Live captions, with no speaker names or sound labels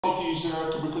Is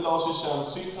tuberculosis and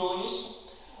syphilis.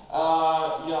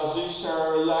 This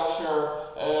lecture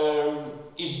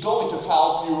is going to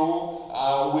help you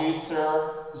with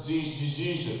these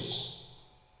diseases.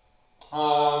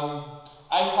 I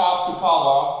have to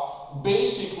cover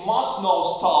basic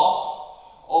must-know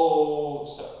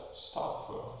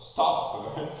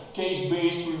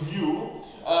case-based review,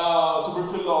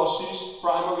 tuberculosis,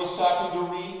 primary,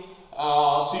 secondary,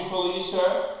 syphilis,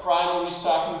 primary,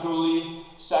 secondary,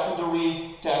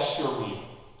 tertiary.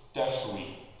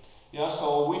 Yeah,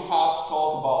 so we have to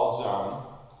talk about them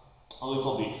a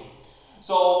little bit.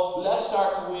 So let's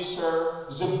start with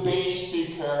the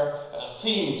basic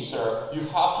things you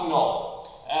have to know.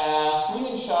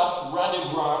 Screening chest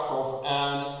radiograph of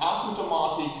an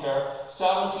asymptomatic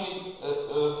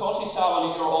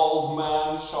 37-year-old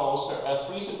man shows a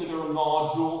 3 cm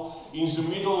nodule in the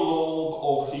middle lobe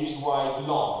of his right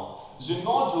lung. The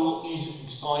nodule is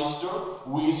excised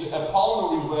with a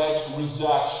pulmonary wedge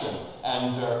resection,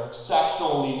 and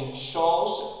sectional line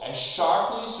shows a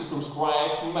sharply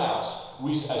circumscribed mass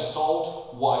with a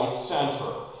salt white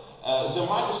center. The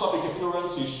microscopic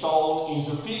appearance is shown in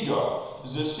the figure.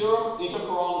 The serum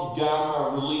interferon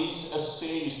gamma release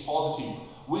assay is positive.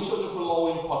 Which of the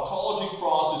following pathologic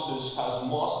processes has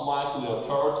most likely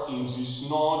occurred in this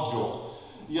nodule?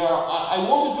 Yeah, I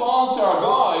wanted to answer,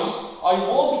 guys. I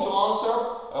wanted to answer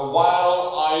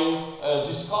while I'm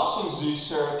discussing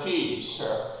this case.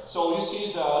 So you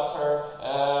see that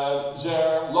the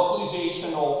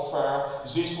localization of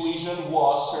this lesion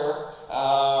was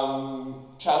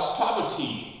chest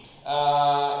cavity.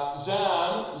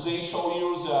 Then they show you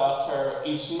that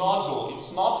it's nodule.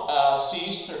 It's not a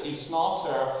cyst. It's not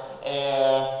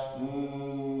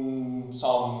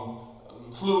some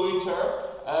fluid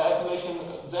accumulation.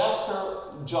 That's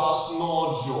just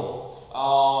nodule.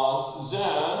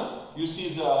 Then you see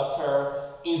that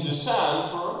in the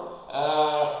center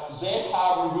they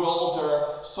have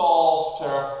revealed soft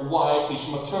whitish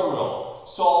material.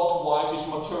 Soft whitish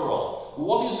material.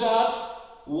 What is that?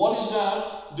 What is that?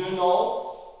 Do you know?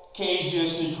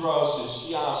 Caseous necrosis.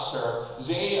 Yes, sir.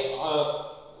 They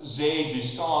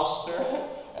discussed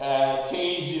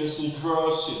caseous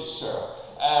necrosis, sir.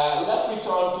 Let's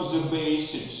return to the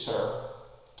basics, sir.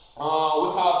 We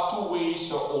have two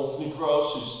ways of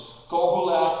necrosis.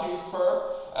 Coagulative,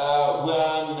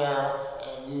 when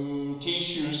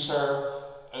tissues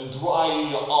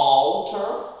dry up,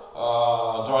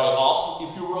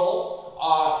 if you will.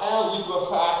 And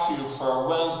liquefactive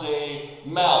when they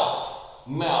melt,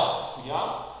 yeah?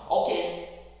 Okay,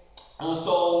 and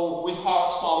so we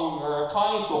have some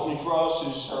kinds of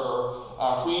necrosis,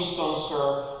 for instance,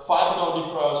 fibrinal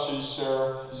necrosis,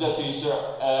 that is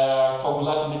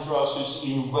coagulative necrosis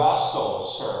in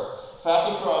vessels, fat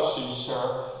necrosis,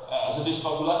 that is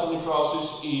coagulative necrosis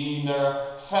in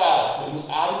fat, in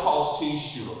adipose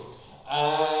tissue.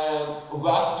 And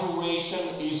wax duration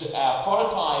is a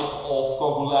prototype of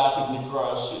coagulative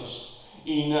necrosis.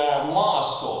 In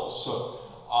muscles,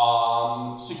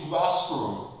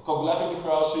 sequestrum, coagulative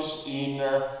necrosis in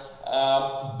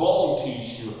bone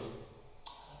tissue.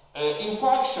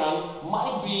 Infection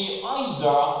might be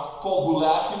either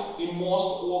coagulative in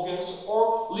most organs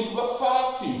or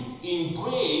liquefactive in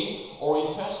brain or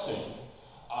intestine.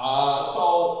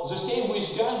 So the same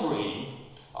with gangrene.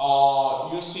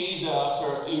 You see that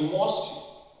in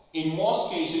most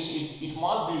cases it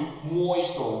must be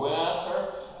moist or wet.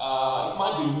 It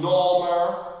might be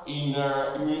normal in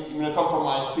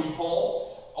immunocompromised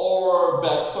people or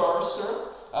bad thirst.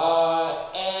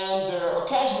 And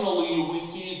occasionally we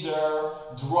see the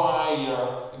dry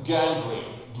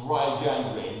gangrene, dry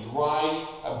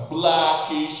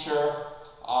blackish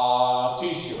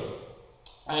tissue.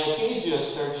 And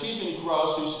caseous cheesy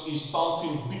necrosis is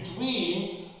something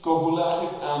between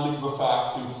coagulative and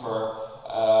liquefactive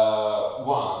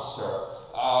ones.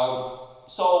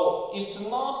 So it's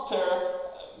not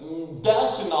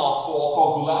dense enough for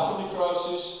coagulative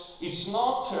necrosis. It's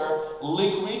not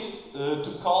liquid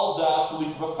to call that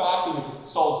liquefactive.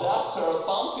 So that's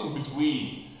something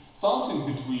between,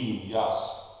 yes,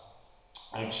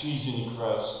 and cheesy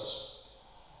necrosis.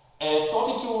 A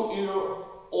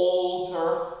 32-year-old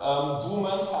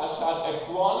woman has had a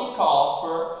chronic cough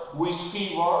with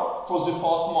fever for the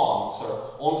past month.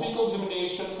 On fecal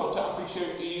examination, her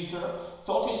temperature is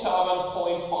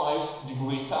 37.5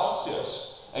 degrees Celsius.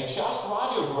 A chest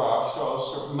radiograph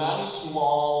shows many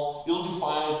small,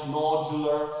 ill-defined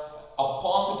nodular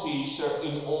opposities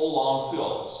in all lung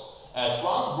fields. A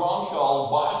transbronchial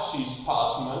biopsy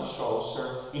specimen shows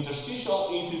interstitial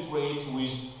infiltrates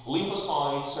with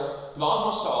lymphocytes,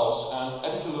 plasma cells, and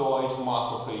epithelioid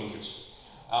macrophages.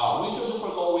 Which of the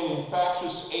following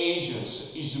infectious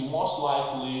agents is the most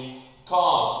likely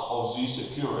cause of this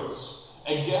occurrence?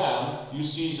 Again, you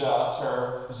see that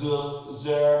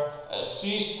the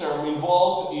system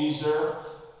involved is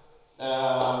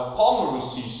pulmonary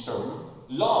system,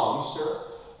 lungs.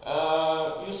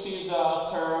 You see that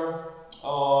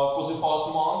for the past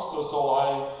months, so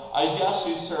I guess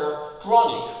it's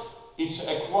chronic. It's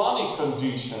a chronic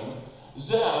condition.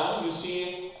 Then you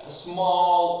see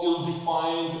small,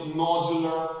 ill-defined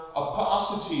nodular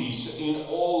opacities in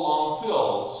all lung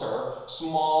fields.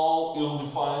 Small,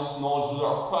 ill-defined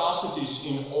nodular opacities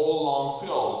in all lung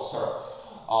fields.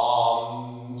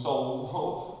 So,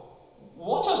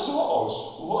 what are those?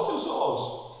 What are those?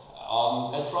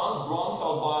 A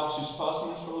transbronchial biopsy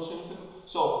specimen shows symptom.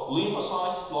 So,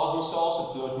 lymphocytes, plasma cells,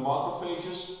 epithelial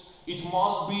macrophages. It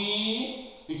must be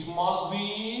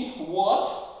what?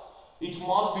 It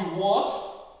must be what?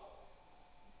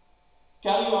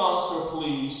 Can you answer,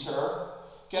 please, sir?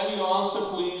 Can you answer,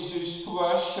 please, this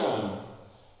question?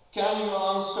 Can you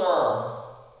answer?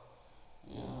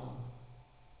 Yeah.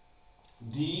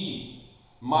 D.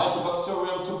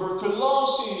 Mycobacterium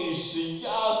tuberculosis.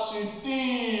 Yes, it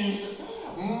is.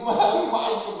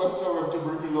 Mycobacterium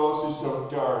tuberculosis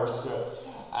occurs.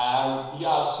 And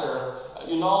yes, sir.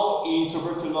 You know, in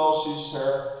tuberculosis,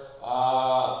 sir,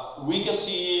 we can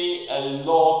see a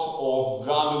lot of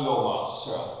granulomas.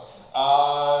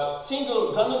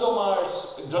 Single granuloma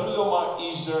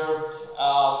is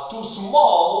too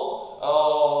small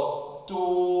to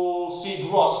see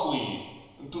grossly,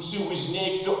 to see with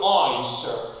naked eyes.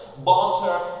 But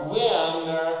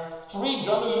when three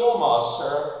granulomas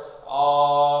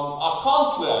are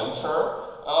confluent,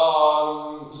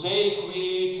 they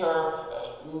create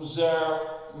their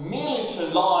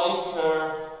millet-like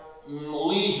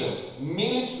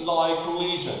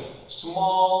lesion,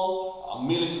 small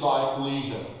millet-like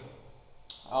lesion.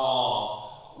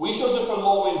 Which of the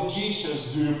following dishes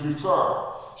do you prefer?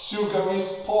 Sugar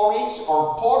with porridge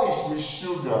or porridge with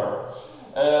sugar?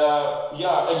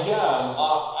 Yeah, again,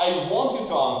 I want you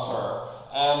to answer,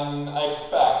 and I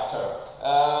expect.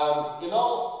 You know,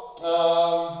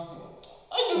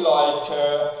 I do like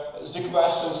the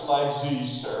questions like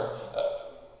this.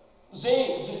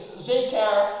 They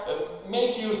can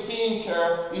make you think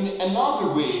in another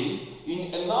way.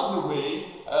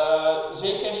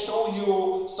 They can show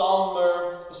you some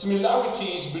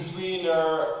similarities between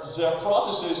the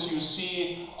processes you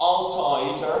see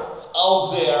outside,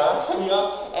 out there, yeah,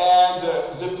 and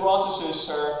the processes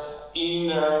in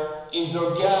the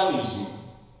organism.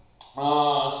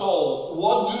 So,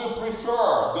 what do you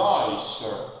prefer, guys?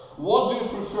 What do you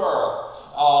prefer?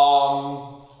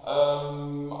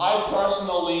 I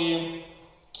personally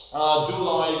do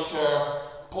like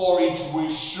porridge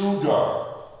with sugar.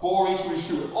 Porridge with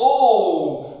sugar.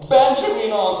 Oh,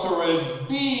 Benjamin answered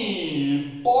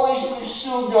B. Porridge with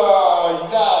sugar.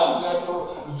 Yes,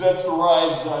 that's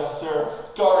right. That's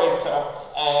correct.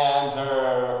 And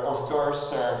of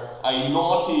course, I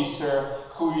notice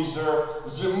who is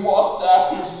the most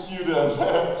active student.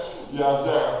 Yeah,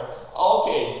 there.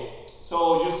 Okay.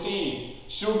 So you see,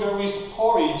 sugar with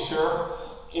porridge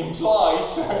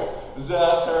implies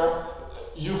that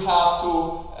you have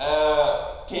to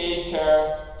take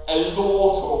a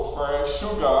lot of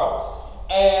sugar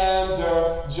and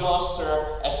just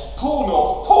a spoon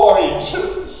of porridge.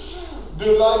 Do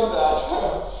you like that?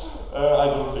 I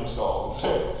don't think so.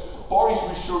 Porridge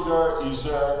with sugar is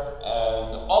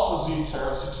an opposite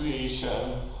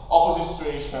situation.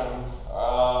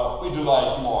 We do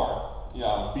like more.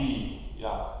 Yeah, B.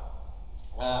 Yeah.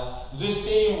 The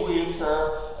same with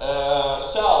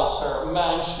cells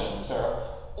mentioned.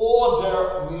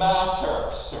 Order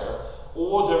matters.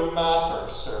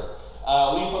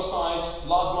 Lymphocytes,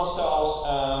 plasma cells,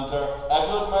 and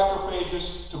epithelial macrophages,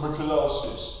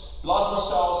 tuberculosis. Plasma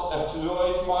cells,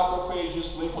 epithelial macrophages,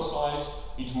 lymphocytes,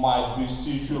 it might be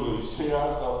syphilis.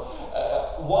 Yeah, so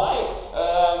why?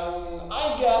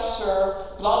 I guess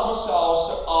plasma cells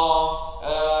are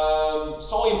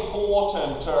so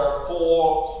important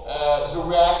for the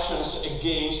reactions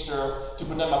against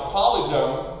Treponema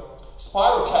pallidum,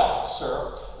 spirochetes,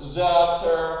 that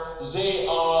they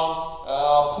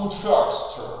are put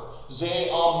first. They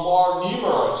are more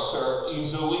numerous in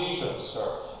the lesions.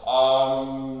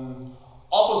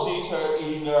 Opposite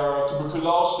in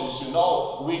tuberculosis, you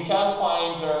know, we can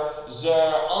find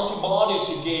their antibodies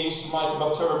against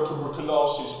Mycobacterium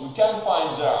tuberculosis. We can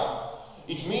find them.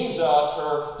 It means that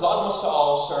plasma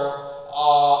cells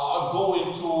are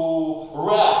going to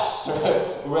rest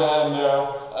when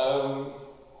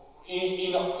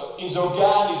in the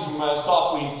organism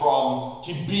suffering from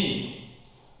TB.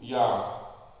 Yeah.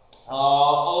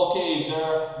 Okay,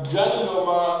 the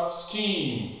granuloma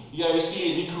scheme. Yeah, you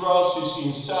see necrosis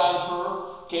in center,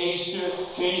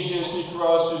 caseous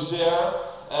necrosis there.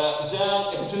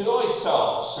 Then epithelioid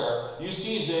cells. You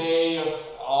see they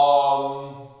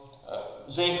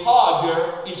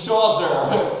hug each other.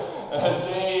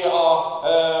 They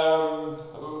are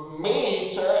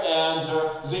mates and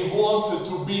they want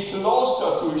to be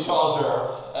closer to each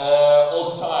other all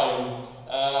the time.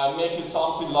 Make it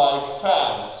something like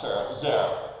fans there.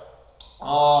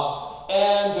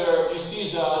 And you see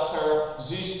that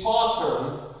this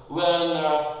pattern when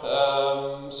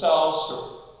cells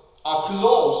are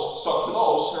so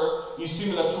closer is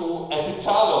similar to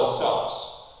epithelial cells.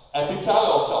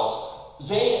 Epithelial cells,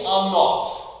 they are not.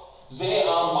 They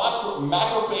are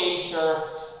macrophage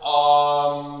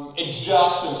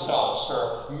adjacent cells.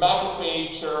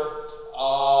 Macrophage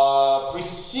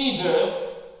preceded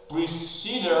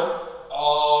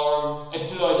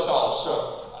epithelioid cells.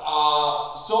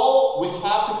 So we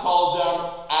have to call them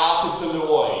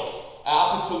epithelioid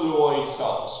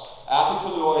cells.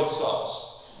 Epithelioid cells.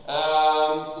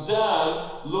 Then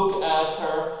look at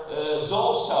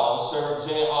those cells.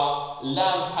 They are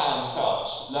Langhans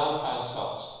cells.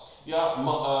 Yeah,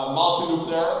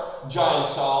 multinuclear giant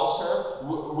cells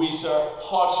with a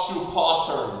horseshoe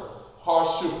pattern.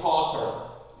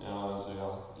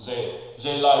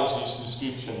 They like this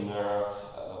description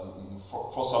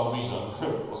for some reason,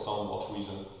 for somewhat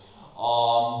reason.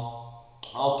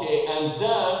 Okay, and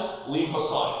then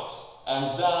lymphocytes.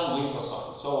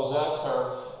 So that's her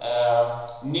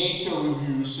Nature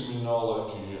Reviews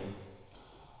Immunology.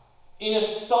 In a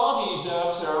study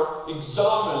that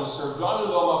examines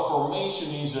granuloma formation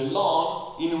in the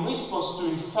lung in response to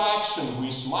infection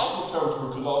with mycobacterial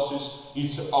tuberculosis,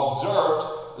 it's observed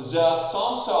that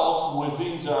some cells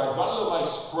within the granuloma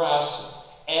express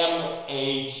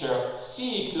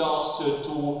MHC class 2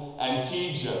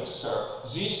 antigens.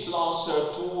 These class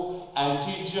 2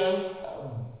 antigen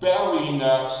bearing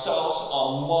cells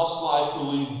are most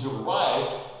likely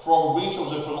derived from which of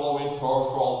the following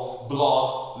peripheral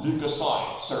blood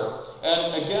leukocytes.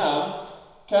 And again,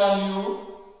 can you,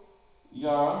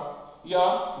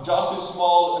 just a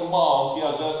small amount,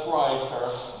 yeah, that's right,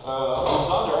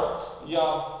 Alexander, yeah,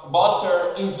 but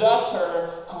in that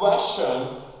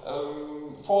question,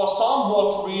 for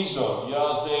somewhat reason,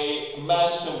 yeah, they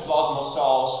mentioned plasma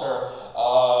cells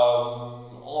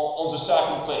on the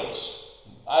second place.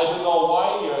 I don't know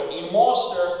why. In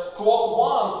most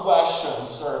KROK1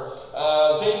 questions,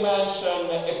 they mention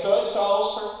epithelial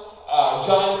cells,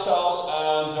 giant cells,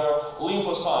 and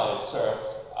lymphocytes,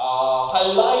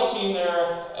 highlighting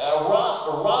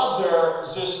rather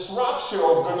the structure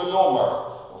of granuloma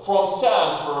from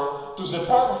center to the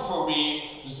periphery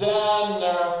than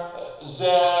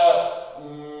the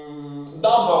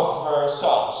number of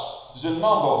cells.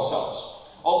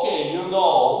 Okay, you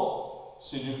know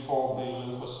CD4B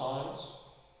lymphocytes.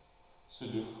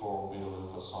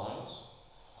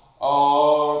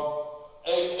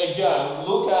 Again,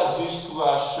 look at this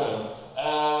question,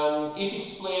 and it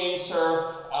explains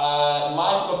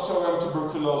mycobacterium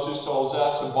tuberculosis, so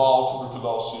that's about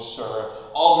tuberculosis,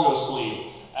 obviously.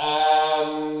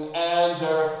 And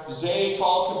they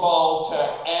talk about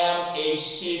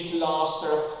MHC class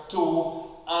 2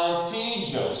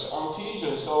 antigens.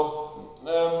 So,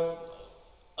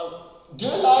 do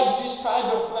you like this kind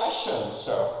of questions?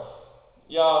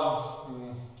 Yeah,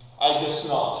 I guess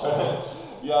not.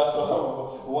 Yeah,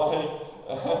 so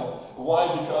why?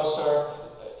 Because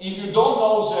if you don't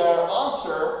know their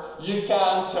answer, you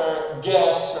can't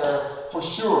guess for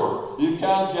sure. You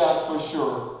can't guess for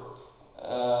sure.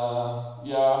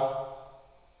 Yeah.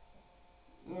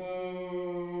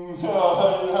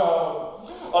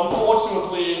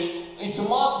 Unfortunately, it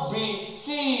must be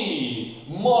C.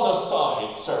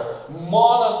 Monocytes.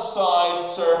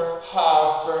 Monocytes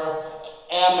have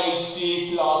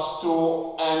MHC class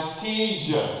 2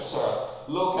 antigens.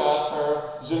 Look at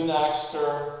the next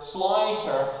slide.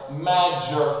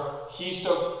 Major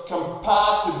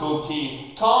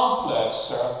histocompatibility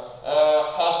complex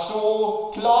has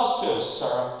two classes.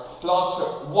 Class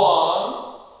 1,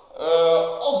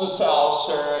 all the cells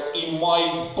in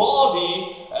my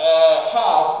body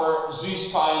have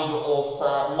this kind of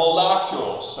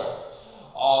molecules.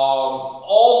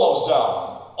 All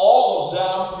of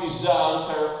them present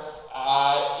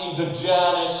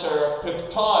endogenous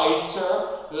peptides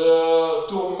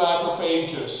to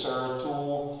macrophages, to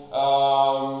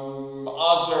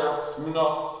other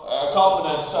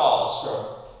competent cells,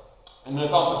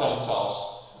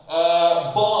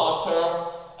 but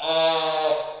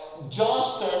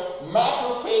just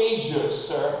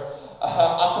macrophages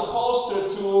are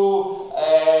supposed to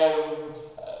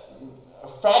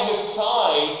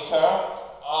phagocyte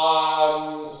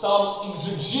some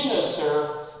exogenous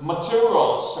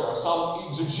materials, some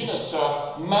exogenous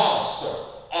mass,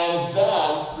 and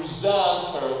then present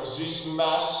this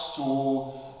mass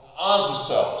to other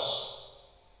cells.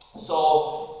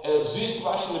 So this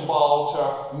question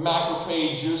about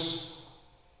macrophages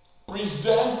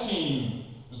presenting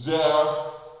their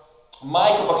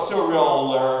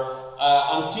mycobacterial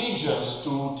antigens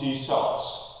to T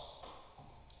cells.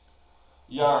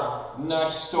 Yeah,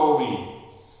 next story.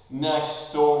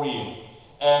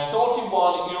 A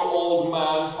 31-year-old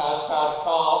man has had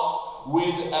cough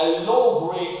with a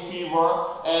low-grade fever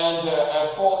and a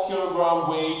 4 kilogram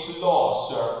weight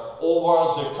loss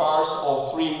over the course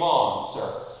of 3 months.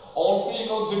 On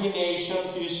physical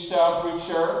examination, his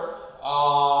temperature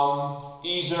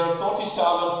is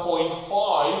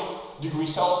 37.5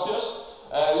 degrees Celsius.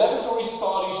 Laboratory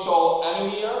studies show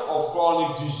anemia of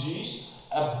chronic disease.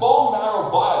 A bone marrow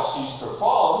biopsy is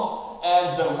performed,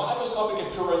 and the microscopic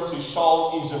appearance is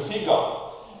shown in the figure.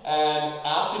 An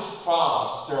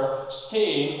acid-fast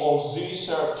stain of this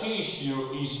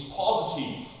tissue is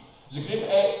positive. The grade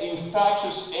A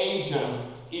infectious agent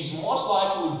is most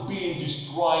likely being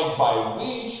destroyed by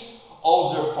which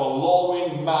of the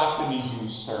following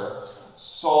mechanisms, sir?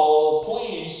 So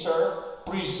please, sir,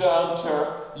 present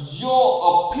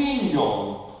your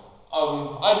opinion.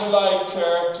 I'd like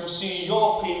to see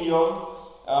your opinion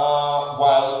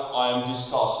while I'm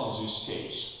discussing this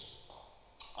case.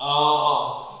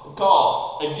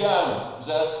 Cough, again,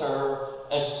 that's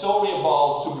a story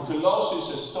about tuberculosis,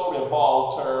 a story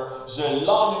about the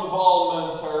lung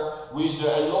involvement with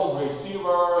a low-grade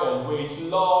fever and weight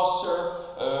loss,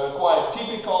 quite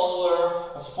typical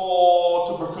for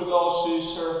tuberculosis.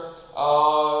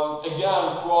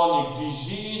 Again, chronic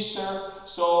disease,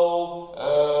 so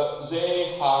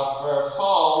they have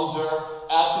found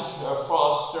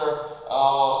acid-fast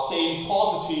stain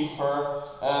positive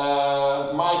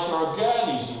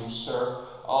microorganisms.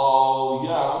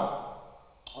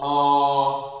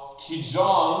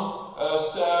 Tijan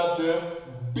said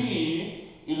B,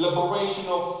 elaboration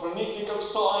of nitric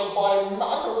oxide by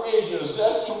macrophages.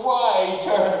 That's right.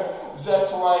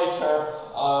 That's right.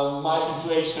 My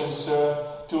congratulations to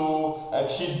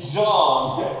Tijan.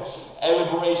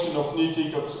 Elaboration of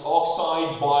nitric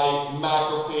oxide by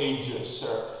macrophages.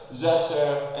 That's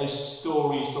a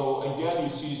story. So again, you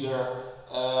see there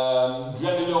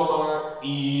granuloma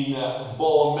in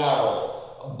bone marrow,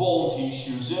 bone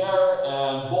tissue there,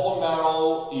 and bone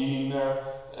marrow in there.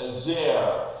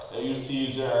 You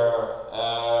see there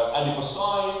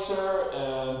adipocytes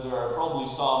and there are probably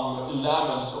some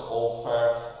elements of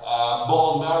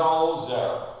bone marrow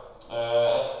there,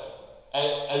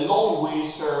 along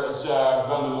with the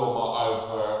granuloma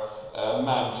I've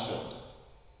mentioned.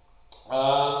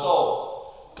 So,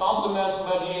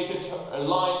 complement-mediated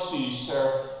lysis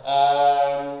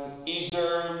is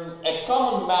a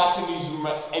common mechanism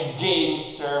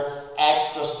against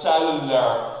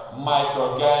extracellular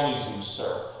microorganisms,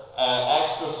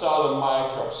 extracellular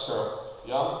microbes.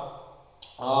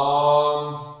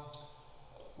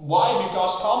 Why?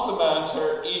 Because complement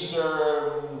is a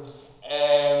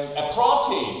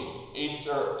protein.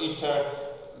 It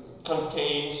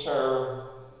contains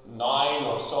 9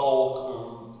 or so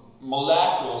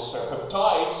molecules,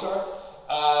 peptides,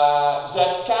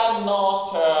 that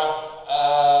cannot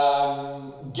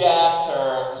get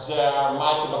their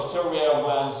mycobacteria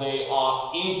when they are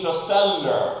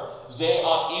intracellular. They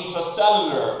are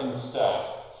intracellular instead.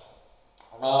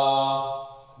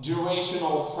 Duration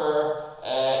of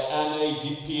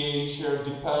NADPH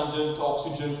dependent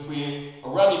oxygen-free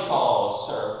radicals.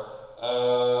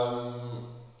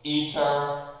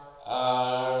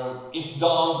 It's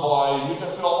done by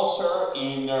neutrophils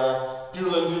in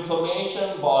purulent inflammation,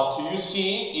 but you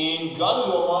see in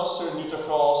granulomas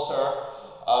neutrophils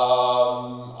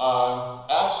are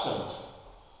absent.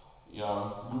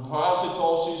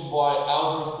 Phagocytosis by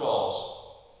eosinophils.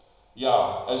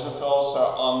 Eosinophils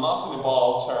are nothing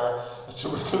about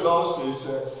tuberculosis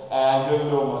and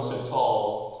granulomas at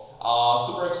all.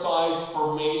 Superoxide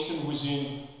formation within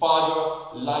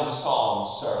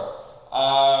phagolysosomes.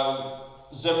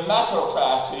 The matter of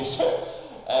fact is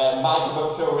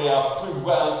mycobacteria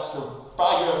prevents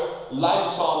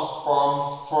phagolysosomes from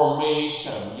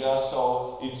formation. So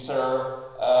it's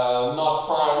not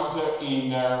formed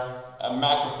in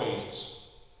macrophages.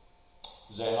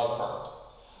 They're not formed.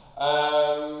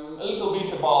 A little bit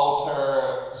about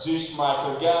this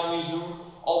microorganism,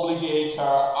 obligate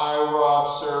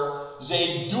aerobes.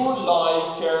 They do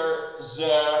like their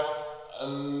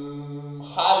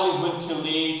highly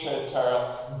ventilated,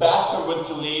 better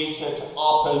ventilated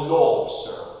upper lobes,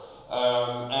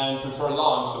 and prefer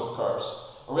lungs, of course.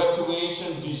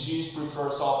 Reactivation disease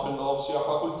prefers upper lobes,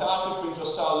 facultative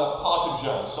intracellular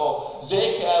pathogens, so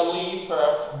they can live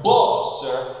both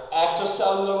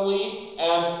extracellularly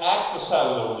and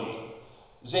extracellularly.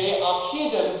 They are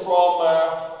hidden from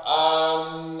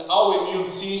our immune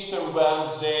system when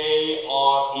they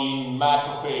are in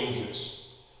macrophages.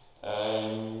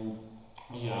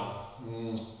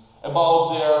 About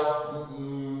their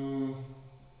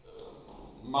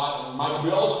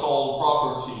microbiological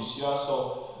properties,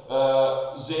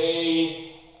 they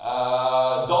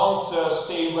don't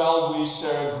stay well with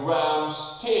gram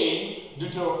stain due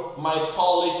to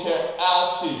mycolic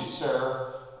acids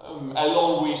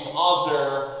along with other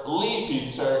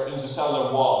lipids in the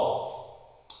cellular wall.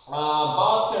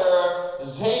 But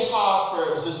they have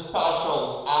the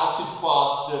special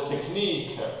acid-fast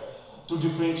technique to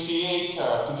differentiate,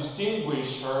 to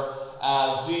distinguish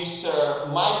these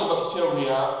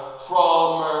mycobacteria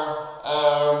from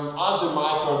other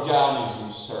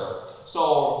microorganisms. So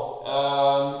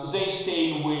they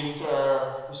stay with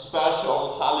special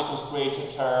highly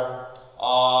concentrated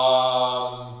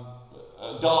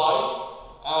dye.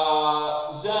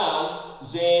 Then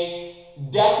they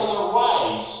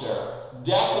decolorize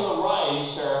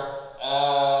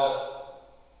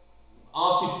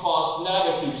acid-fast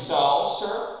negative cells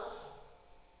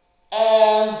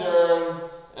and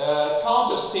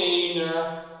counterstain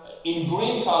in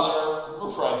green color,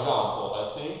 for example, I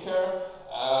think,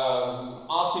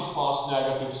 acid-fast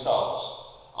negative cells.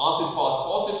 Acid-fast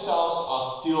positive cells are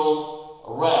still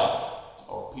red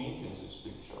or pink in this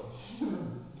picture.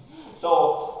 So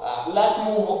let's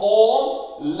move on.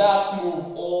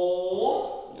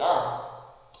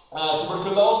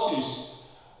 Tuberculosis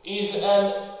is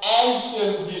an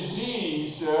ancient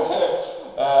disease.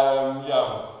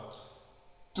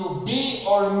 To be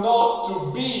or not to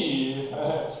be.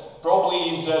 Probably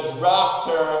in the draft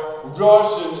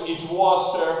version it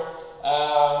was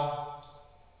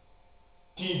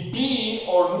TB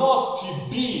or not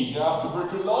TB,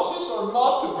 tuberculosis or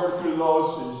not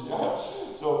tuberculosis.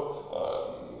 So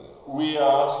we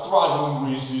are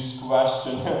struggling with this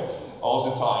question all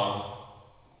the time.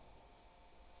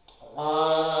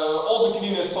 Also,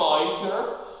 clean aside,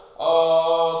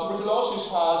 tuberculosis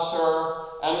has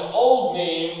an old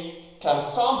name,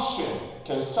 consumption.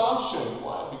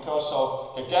 Why? Because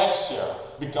of cachexia,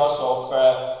 because of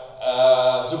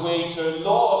the weight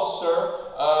loss,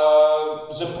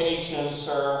 the patients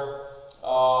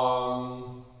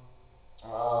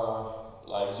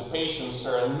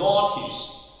noticed.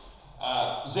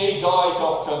 They died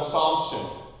of consumption.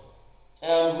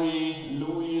 Henry,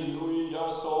 Louis,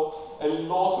 so a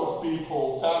lot of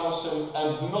people, famous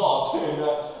and not,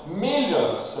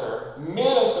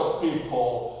 millions of people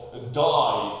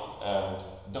died.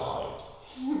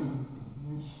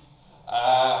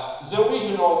 The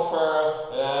origin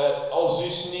of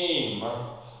this name,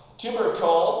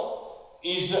 tubercle,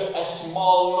 is a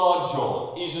small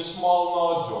nodule.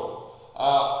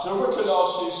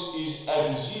 Tuberculosis is a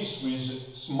disease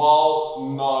with small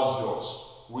nodules.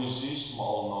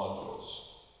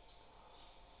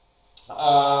 A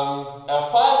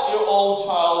 5-year-old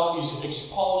child is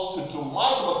exposed to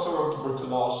Mycobacterium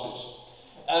tuberculosis.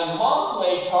 A month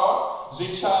later, the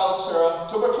child's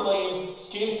tuberculin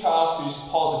skin test is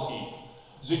positive.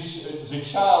 The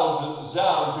child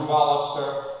then develops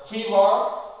fever,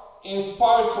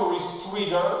 inspiratory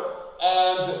stridor,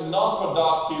 and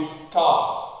non-productive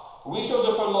cough. Which of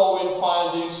the following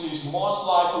findings is most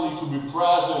likely to be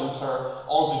present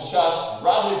on the chest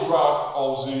radiograph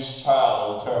of this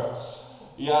child?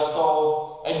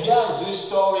 So again, this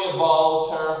story about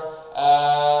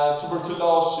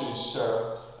tuberculosis.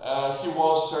 He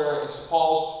was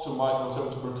exposed to Mycobacterium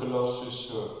tuberculosis.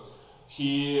 He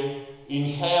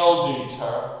inhaled it.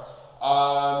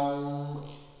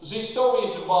 This story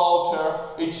is about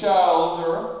a child.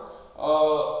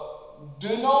 Do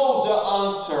you know the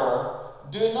answer?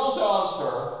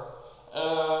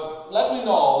 Let me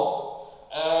know.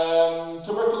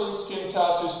 Tuberculin skin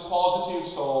test is positive,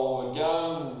 so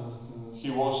again, he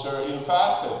was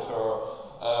infected,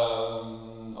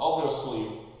 obviously.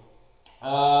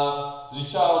 The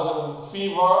child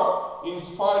fever,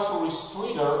 inspiratory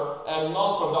stridor, and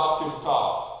non-productive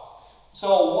cough. So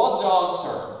what's the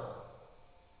answer?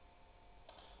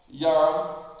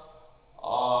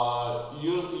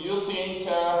 You think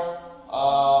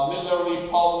miliary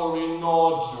pulmonary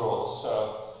nodules.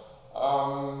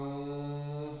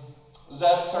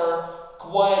 That's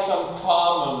quite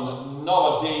uncommon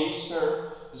nowadays.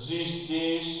 These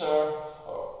days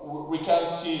we can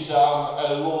see them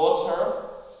a lot.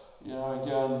 Yeah,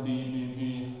 again,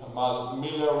 the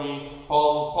pulmonary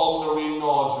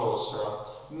nodules.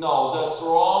 No, that's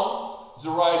wrong. The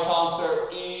right answer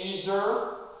is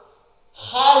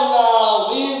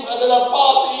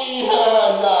lymphadenopathy.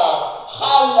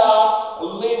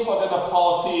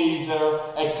 Lymphadenopathy is a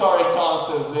correct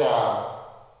answer there.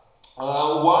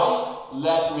 Why?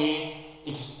 Let me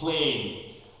explain.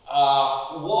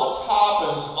 What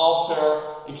happens after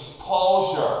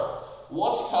exposure?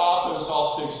 What happens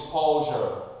after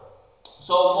exposure?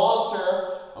 So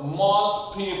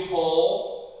most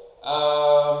people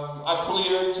are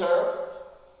cleared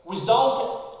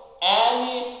without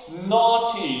any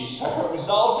notice, yeah.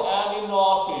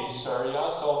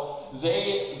 So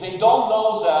they don't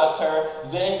know that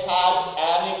they had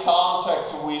any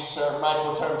contact with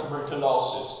microbacterium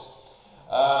tuberculosis.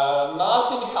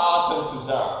 Nothing happened to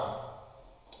them.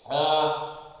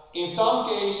 In some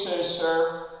cases,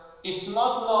 it's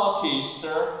not noticed,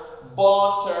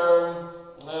 but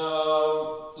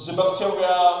the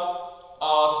bacteria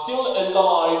are still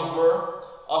alive,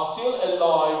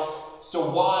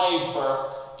 survive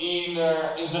in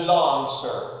the lungs.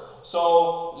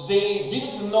 So they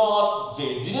didn't notice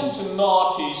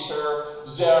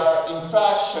their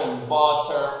infection, but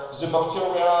the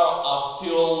bacteria are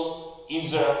still in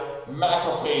the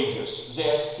macrophages.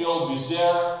 They are still be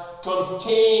there,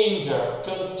 contained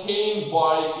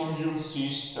by immune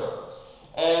system,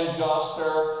 and just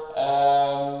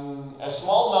a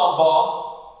small number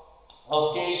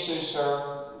of cases,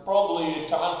 probably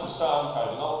 10%, I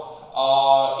don't know,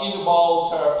 is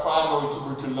about primary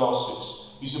tuberculosis.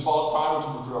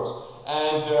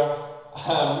 And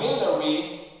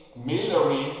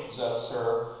miliary, that's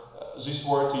this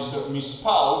word is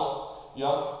misspelled,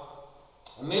 yeah.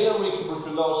 Miliary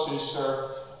tuberculosis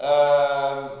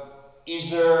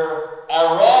is a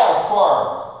rare form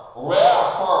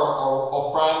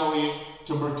of primary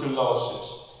tuberculosis.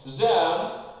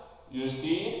 Then, you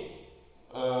see,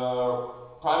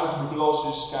 primary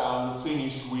tuberculosis can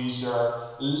finish with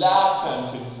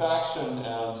latent infection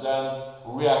and then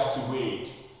reactivate.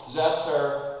 That's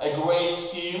a great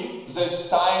scheme. There's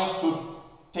time to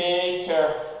take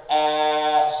a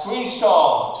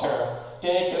screenshot.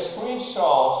 Take a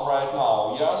screenshot right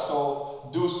now, yeah? So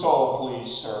do so,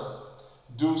 please, sir.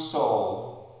 Do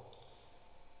so.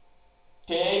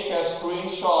 Take a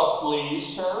screenshot,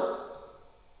 please, sir.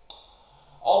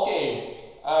 Okay.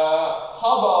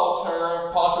 How about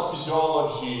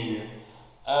pathophysiology?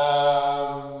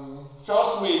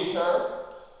 First week,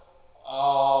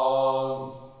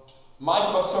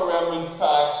 mycobacterium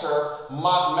infects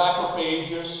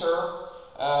macrophages.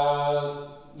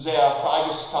 They are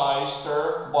phagocytized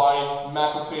by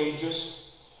macrophages.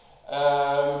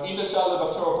 Intercellular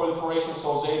bacterial proliferation,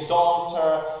 so they don't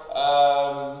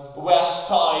waste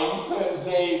time.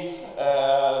 They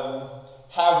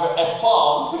have a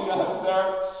fun.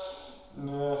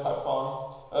 Have fun.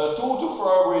 2 to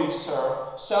 4 weeks.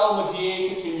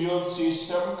 Cell-mediated immune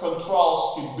system controls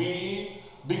TB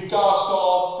because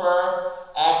of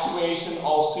activation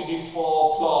of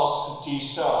CD4 plus T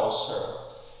cells.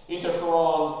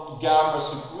 Interferon gamma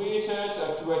secreted,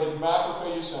 activated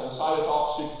macrophages, and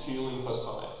cytotoxic T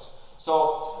lymphocytes.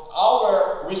 So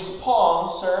our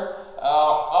response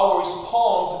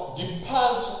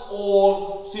depends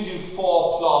on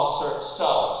CD4 plus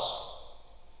cells.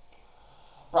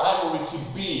 Primary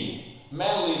TB,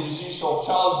 mainly disease of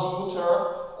childhood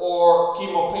or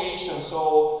chemo patients.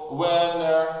 So when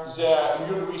the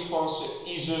immune response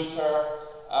isn't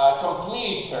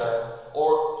complete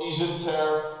or isn't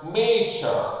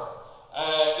major,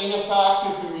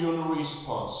 ineffective immune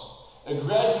response. A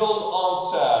gradual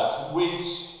onset,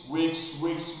 weeks,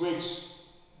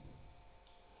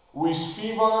 with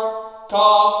fever,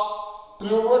 cough,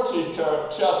 pleuritic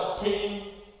chest pain,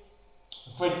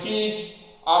 fatigue,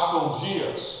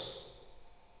 arthralgias.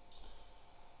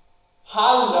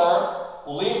 Handler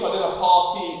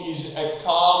lymphadenopathy is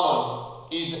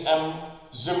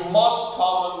the most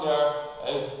common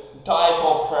type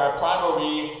of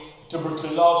primary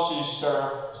tuberculosis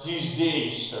these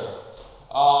days.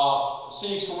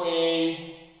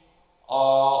 CX-ray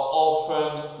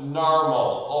often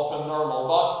normal,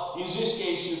 but in this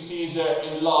case you see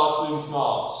the enlarged lymph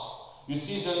nodes. You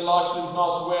see the enlarged lymph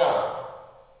nodes where?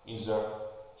 In the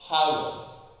hilum,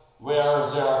 where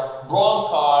the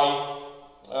bronchi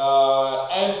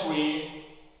entry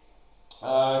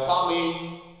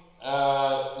coming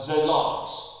the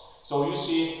lungs. So you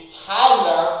see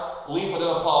Handler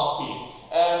lymphadenopathy,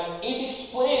 and it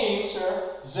explains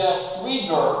the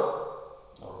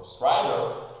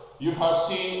stridor you have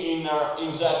seen in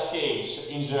that case,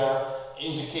 in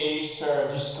the case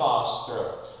discussed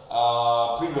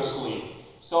previously.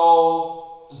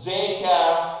 So they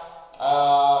can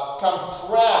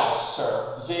compress,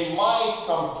 they might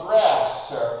compress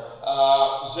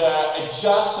the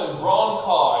adjacent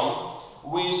bronchi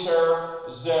with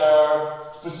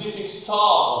their specific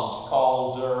sound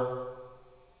called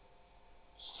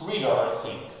stridor, I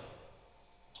think.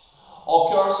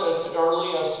 Occurs as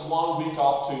early as 1 week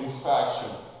after infection.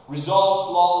 Resolves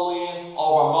slowly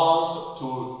over months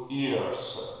to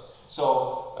years. So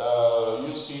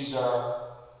you see their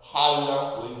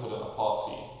hilar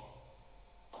lymphadenopathy.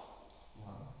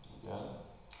 Again.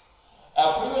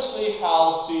 A previously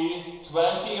healthy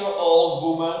 20-year-old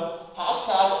woman has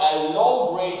had a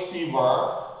low-grade fever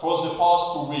for the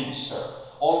past 2 weeks.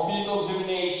 On physical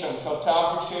examination, her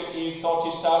temperature is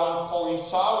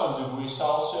 37.7 degrees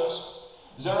Celsius.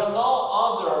 There are no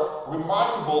other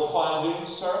remarkable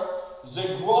findings. The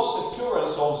gross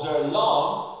appearance of the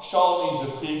lung shown in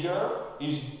the figure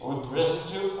is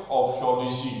representative of her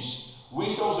disease.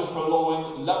 Which of the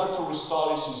following laboratory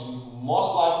studies is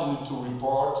most likely to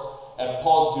report a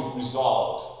positive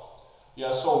result?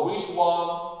 Yeah, so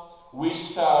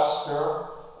which test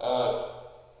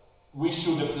we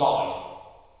should apply?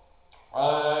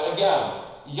 Again,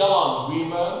 young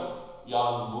women,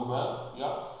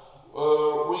 yeah,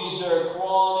 with a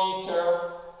chronic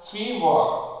fever.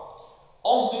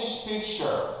 On this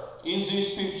picture, in this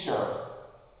picture,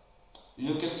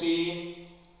 you can see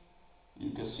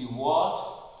what?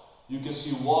 You can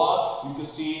see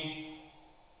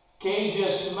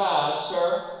caseous mass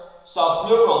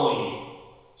subpleurally,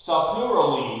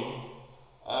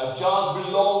 just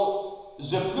below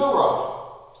the pleura.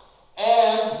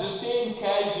 And the same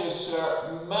caseous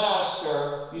mass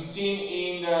is seen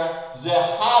in the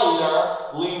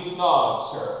hilar lymph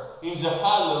nodes,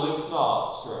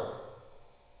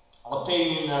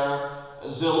 obtaining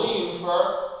the lymph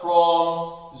from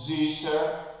this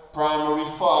primary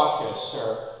focus.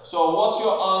 So what's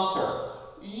your answer?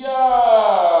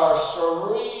 Yes,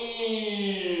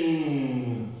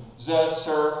 that's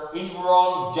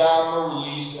interferon gamma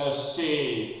release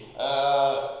assay.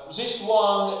 This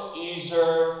one is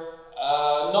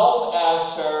known as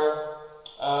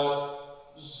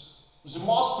the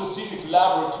most specific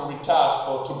laboratory test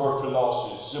for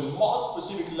tuberculosis. The most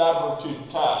specific laboratory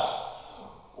test.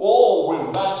 Oh, we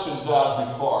mentioned that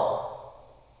before.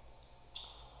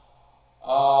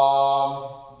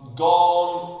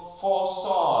 Gonfoci.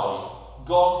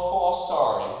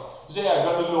 They are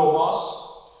granulomas,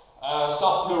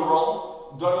 subpleural.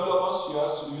 Granulomas,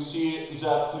 yes, you see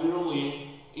that clearly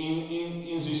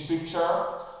in this picture.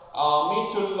 Mid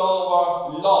to lower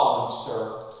lungs.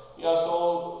 Yeah, so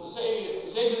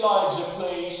they like the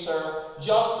place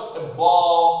just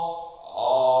above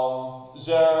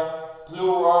their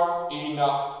pleura in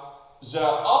the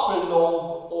upper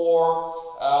lobe, or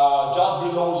just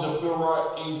below the pleura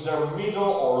in the middle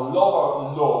or lower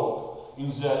lobe in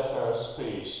that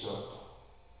space.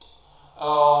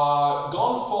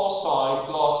 Gonfoci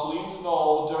plus lymph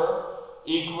node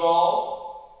equal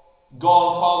gon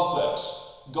complex.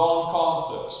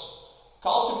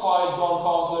 Calcified gon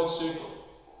complex equal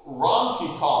Ranke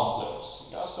complex.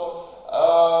 Yeah, so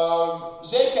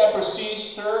they can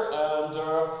persist and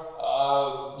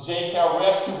they can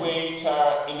reactivate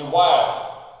in a while.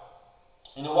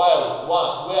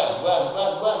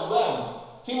 When?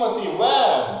 Timothy,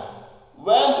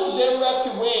 when do they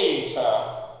reactivate?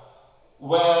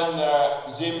 When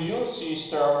the immune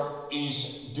system is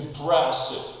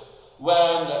depressed,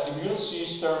 when the immune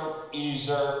system is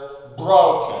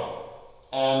broken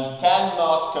and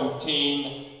cannot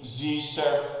contain this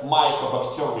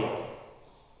mycobacteria.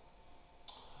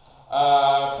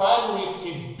 Primary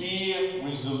TB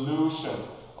resolution.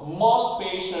 Most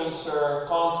patients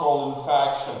control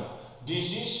infection.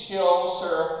 Disease heals,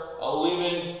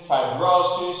 living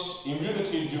fibrosis,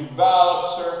 immunity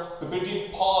develops,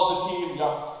 PPD positive,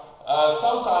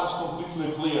 sometimes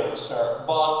completely clears,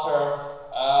 but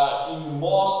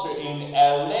in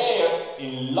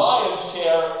lion's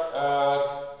share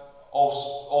of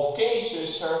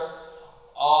cases,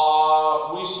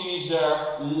 we see the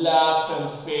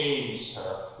latent phase,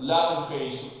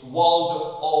 walled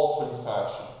off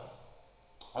infection,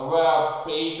 where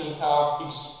patients have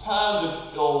expanded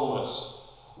illness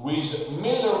with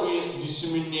miliary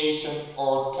dissemination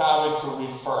or cavitary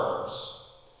firms.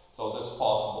 So that's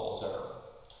possible there.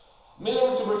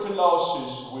 Miliary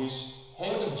tuberculosis with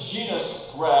heterogeneous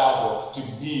spread of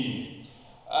TB.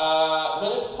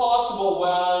 That is possible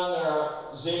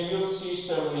when the immune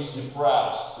system is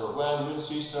depressed, when the immune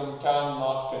system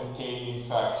cannot contain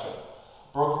infection.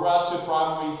 Progressive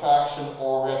primary infection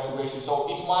or reactivation. So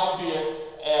it might be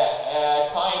a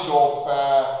kind of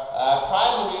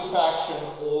primary infection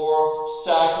or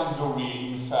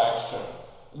secondary infection.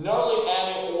 Nearly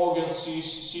any organ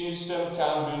system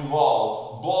can be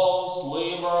involved. Bones,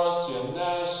 liver,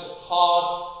 CNS,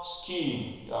 heart, skin.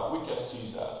 Yeah, we can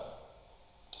see that.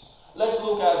 Let's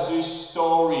look at this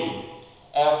story.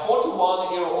 A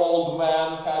 41-year-old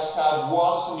man has had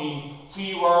worsening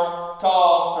fever,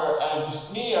 cough, and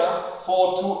dyspnea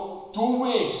for two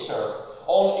weeks.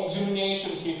 On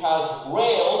examination, he has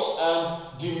rales and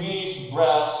diminished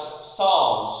breath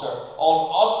sounds on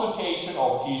auscultation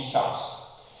of his chest.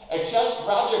 A chest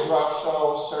radiograph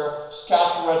shows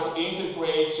scattered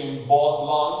infiltrates in both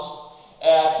lungs.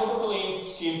 A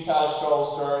tuberculosis skin test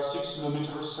shows 6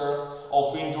 millimeters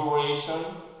of induration.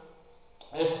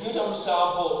 A sputum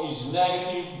sample is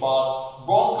negative, but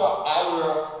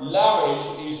bronchoalveolar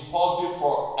lavage is positive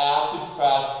for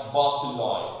acid-fast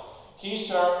bacilli. His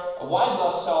white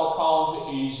blood cell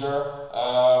count is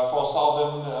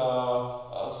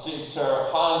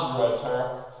 4,600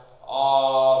 per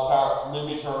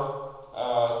millimeter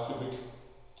cubic,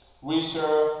 with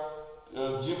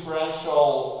differential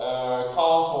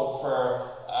count of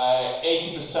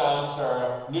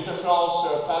 80% neutrophils,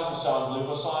 10%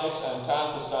 lymphocytes, and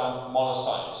 10%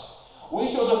 monocytes.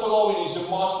 Which of the following is the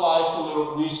most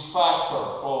likely risk factor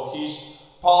for his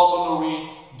pulmonary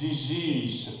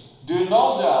disease? Do you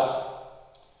know that?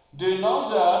 Do you know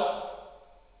that?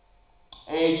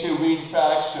 HIV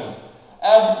infection.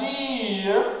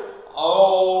 Abdir,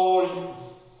 oh,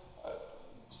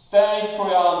 thanks for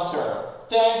your answer.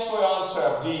 Thanks for your answer,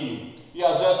 Abdir.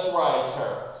 Yeah, that's right.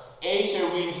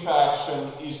 HIV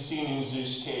infection is seen in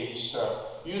this case.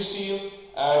 You see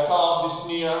cough,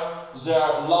 dyspnea,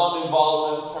 their lung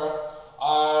involvement,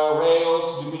 rales,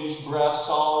 diminished breath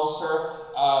sounds,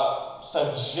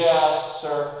 suggests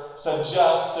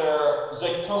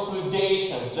the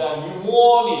consolidation, the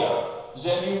pneumonia,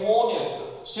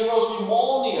 serious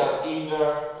pneumonia in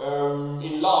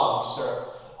lungs,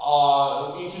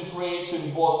 infiltrates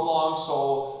in both lungs, so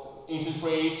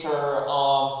infiltrates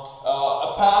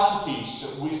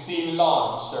opacities within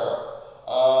lungs,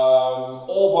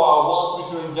 over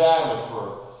 1 meter in diameter.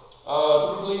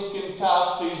 Tuberculosis skin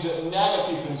test is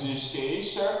negative in this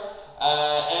case,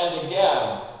 and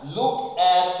again, look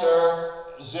at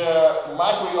the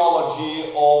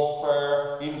microbiology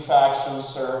of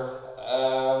infections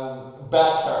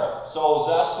better. So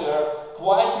that's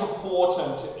quite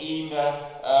important in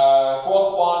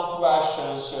KROK1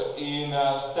 questions, in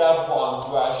step 1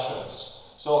 questions.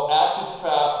 So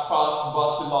acid-fast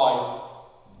bacilli,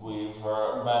 we've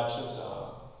mentioned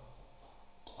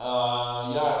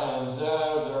yeah, and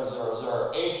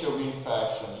there, HIV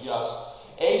infection, yes.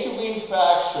 HIV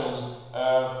infection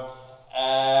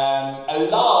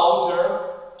allowed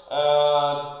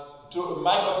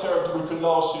Mycobacterium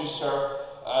tuberculosis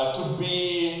to be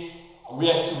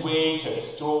reactivated,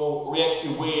 to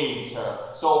reactivate.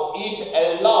 So it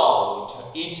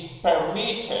allowed, it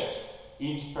permitted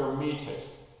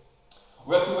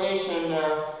reactivation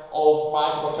of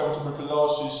Mycobacterium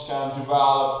tuberculosis can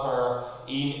develop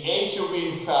in HIV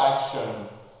infection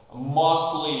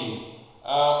mostly,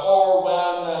 or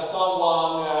when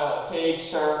someone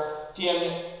takes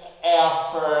TNF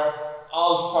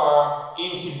alpha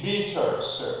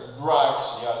inhibitors drugs.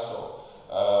 Yeah, so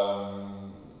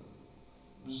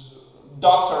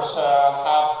doctors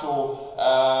have to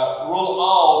rule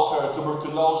out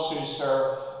tuberculosis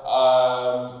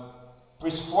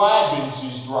prescribing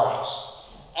these drugs.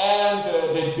 And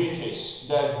diabetes.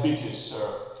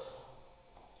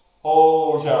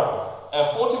 Oh yeah. A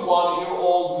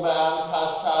 41-year-old man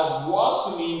has had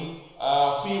worsening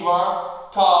fever,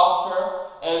 cough,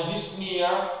 and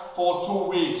dyspnea for 2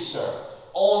 weeks.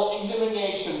 On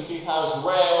examination, he has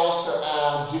rales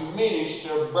and diminished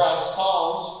breath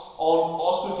sounds on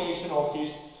auscultation of his.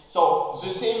 So the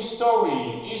same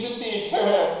story, isn't it?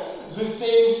 The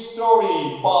same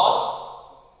story, but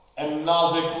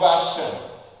another question.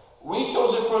 Which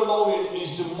of the following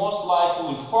is the most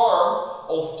likely form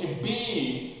of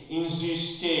TB in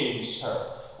this case?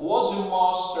 What's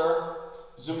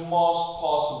the most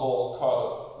possible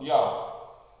code? Yeah.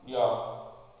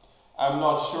 I'm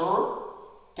not sure.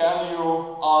 Can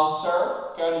you answer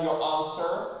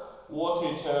what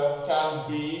it can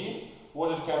be?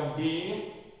 What it can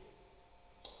be?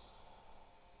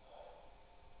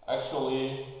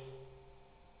 Actually,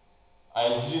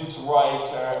 I didn't write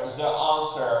the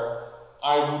answer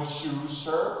I would choose,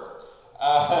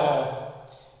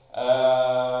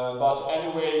 but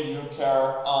anyway.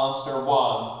 answer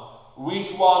 1.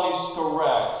 Which one is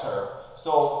correct?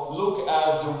 So look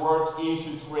at the word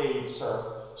infiltrates.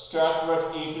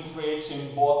 Scattered infiltrates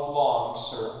in both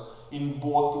lungs. In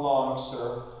both lungs.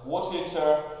 What it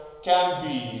can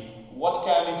be? What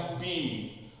can it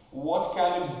be? What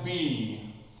can it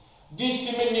be?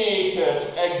 Disseminated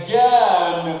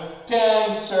again.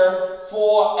 Thanks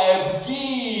for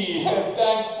FD.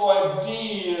 Thanks for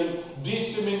FD.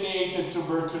 Disseminated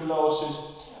tuberculosis.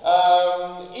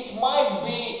 It might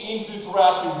be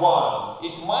infiltrative 1.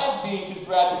 It might be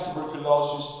infiltrative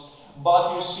tuberculosis,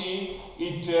 but you see,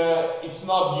 it's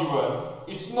not given.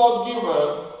 It's not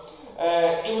given.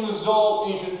 Even though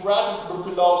infiltrative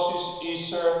tuberculosis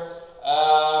is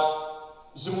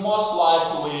the most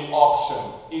likely option.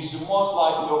 Is the most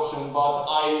likely option, but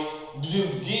I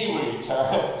didn't give it.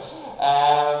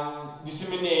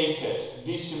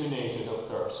 Disseminated, of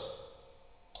course.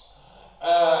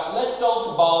 Let's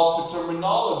talk about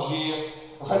terminology.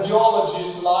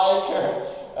 Radiologists like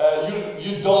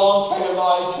you don't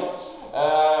like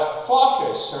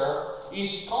focus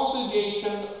is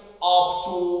consolidation up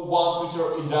to 1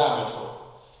 centimeter in diameter.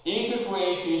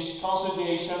 Infiltrate is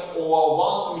consolidation or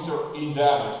 1 centimeter in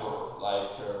diameter,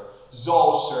 like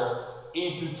those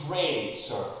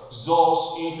infiltrates,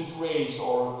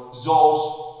 or those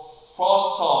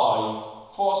foci.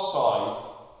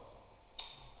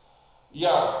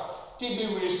 Yeah,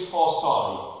 Tiberius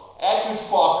foci, acute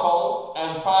focal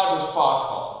and fibrous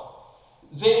focal.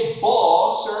 They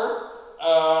both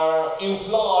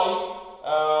imply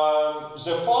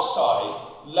the foci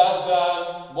less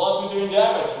than 1 centimeter in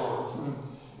diameter.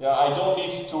 Yeah, I don't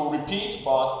need to repeat,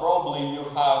 but probably you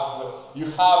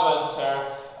haven't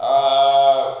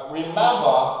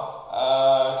remember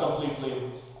completely.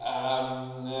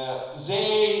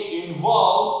 They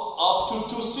involve up to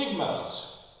 2 segments.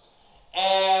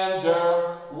 And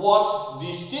what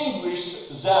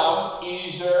distinguishes them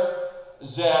is the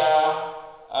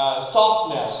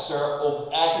softness of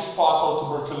acute focal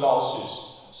tuberculosis.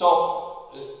 So,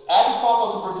 acute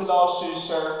focal tuberculosis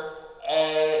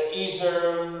is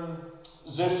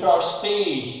the first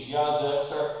stage. Yeah,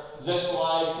 that's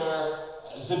like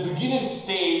the beginning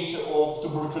stage of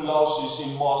tuberculosis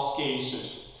in most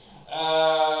cases.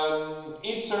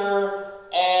 It's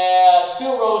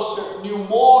serous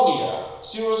pneumonia,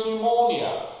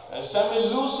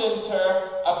 semi-lucent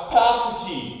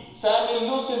opacity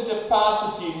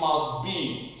must be.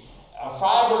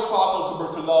 Fibrous focal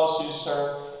tuberculosis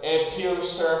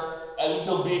appears a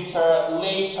little bit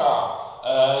later,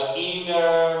 in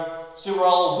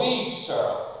several weeks,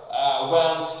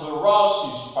 when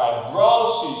sclerosis,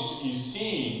 fibrosis is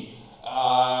seen,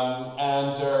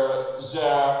 and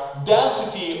the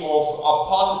density of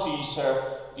opacities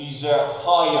is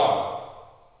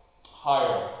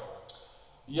higher.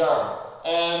 Yeah,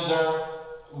 and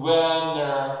when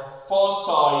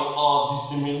foci are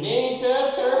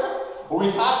disseminated, we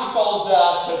have to call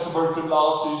that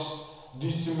tuberculosis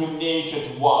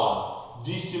disseminated 1,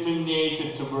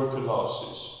 disseminated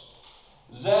tuberculosis.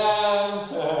 Then,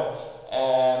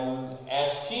 a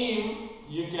scheme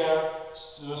you can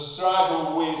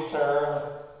struggle with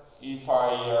if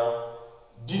I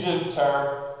didn't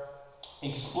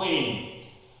explain.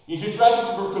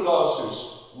 Infiltrative tuberculosis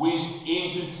with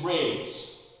infiltrates.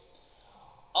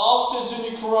 After the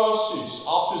necrosis,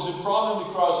 after the prominent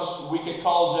necrosis, we can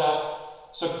call that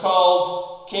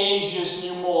so-called caseous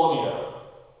pneumonia.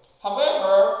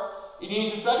 However, in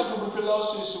infiltrative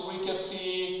tuberculosis, we can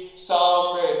see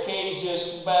some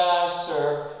caseous mass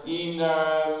in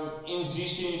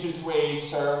these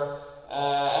infiltrates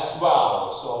as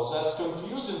well. So that's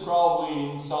confusing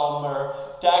probably in some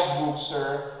textbooks.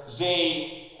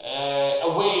 They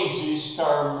await this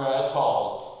term at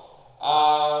all.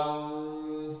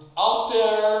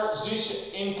 After this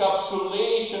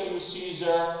encapsulation, you see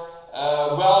there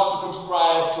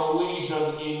well-circumscribed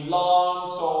lesion in lung,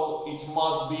 so it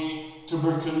must be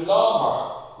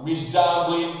tuberculoma,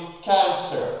 resembling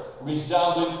cancer.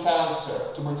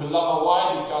 Tuberculoma, why?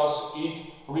 Because it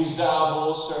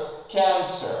resembles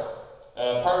cancer,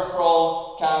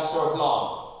 peripheral cancer of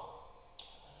lung.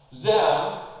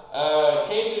 Then,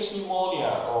 caseous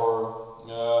pneumonia or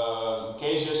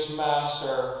caseous mass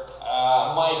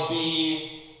might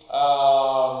be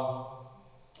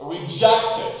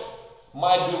rejected.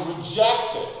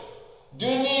 Do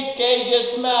you need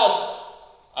caseous mass?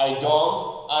 I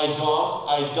don't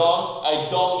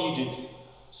need it.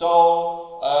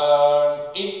 So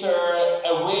it's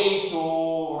a way to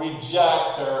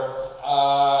reject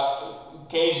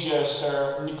caseous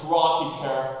necrotic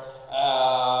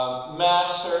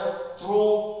mass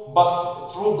through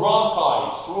bronchi,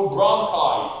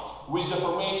 with the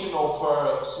formation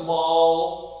of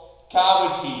small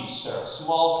cavities,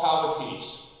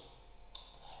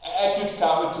 acute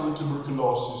cavitary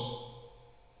tuberculosis.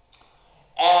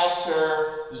 As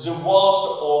the walls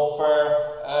of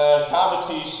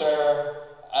cavities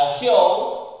heal,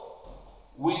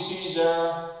 we see the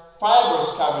fibrous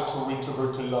cavitary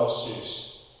tuberculosis.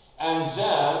 And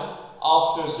then,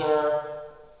 after the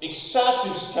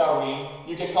excessive scarring,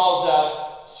 you can call that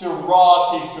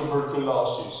cirrhotic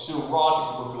tuberculosis.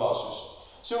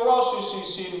 Cirrhosis is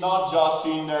seen not just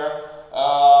in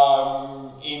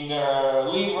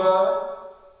liver,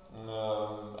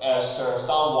 as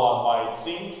someone might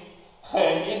think.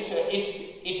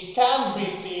 It can be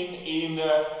seen in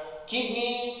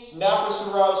kidney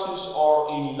nephrocirrhosis or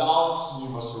in lungs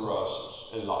pneumocirrhosis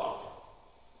alike.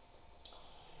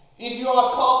 If you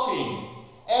are coughing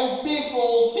and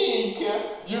people think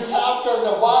you have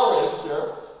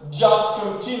coronavirus, just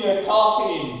continue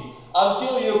coughing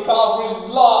until you cough with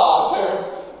blood.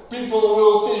 People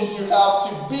will think you have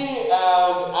TB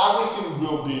and everything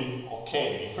will be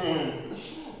okay.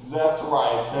 That's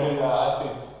right. I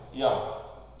think, you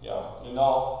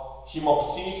know,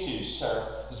 hemoptysis,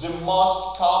 the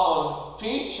most common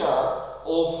feature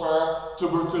of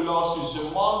tuberculosis, the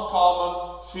most common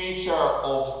feature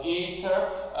of it.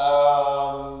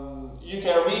 You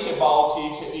can read about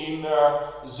it in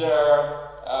the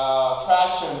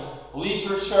fashion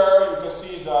literature. You can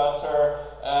see that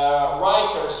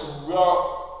writers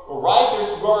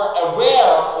were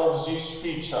aware of this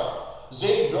feature.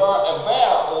 They were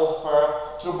aware of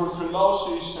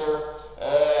tuberculosis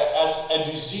as a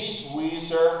disease with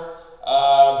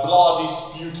bloody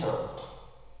sputum.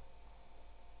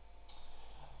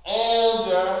 And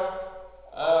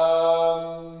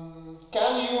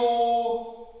can you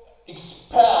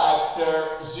expect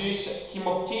this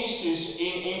hemoptysis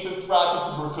in infiltrative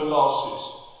tuberculosis?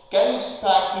 Can you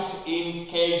expect it in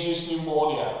caseous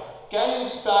pneumonia? Can you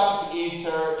expect it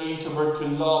in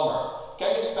tuberculoma? Can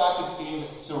you expect it in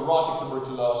cirrhotic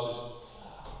tuberculosis?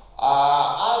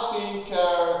 I think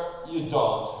you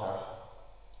don't.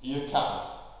 You can't.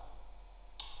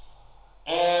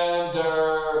 And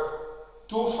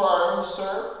two forms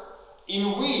in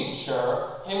which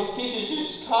hemoptysis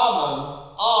is common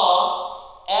are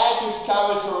acute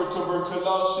cavitary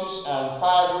tuberculosis and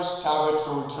fibrous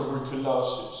cavitary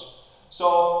tuberculosis. So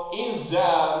in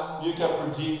them you can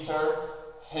predict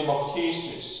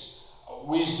hemoptysis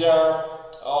with their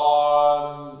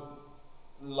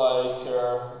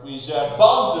with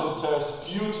abundant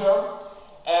sputum,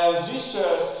 and this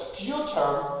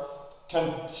sputum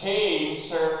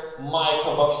contains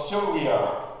mycobacteria.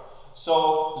 So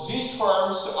these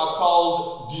forms are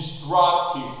called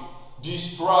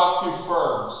destructive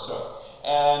forms,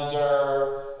 and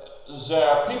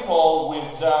the people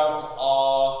with them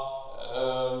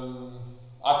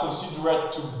are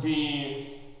considered to be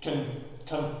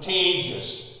contagious.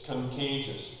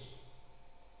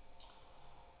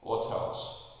 What else?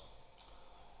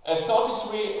 A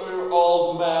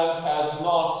 33-year-old man has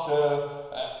not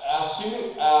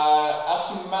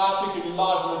asymmetric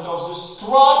enlargement of the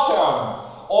scrotum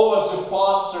over the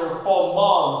past 4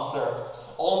 months.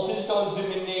 On physical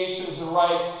examination, the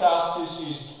right testis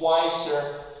is twice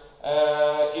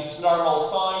its normal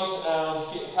size, and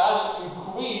it has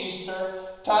increased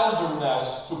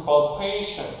tenderness to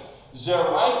palpation. The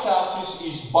right testis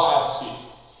is biopsied.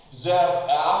 The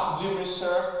epidermis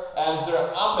and the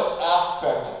upper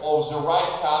aspect of the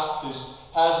right testis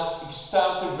has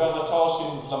extensive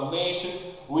granulosing inflammation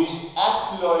with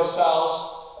epithelial cells,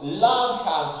 lung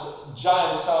has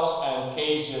giant cells, and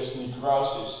caseous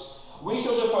necrosis. Which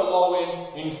of the following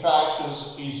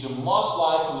infections is the most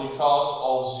likely cause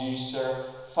of these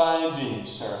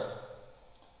findings?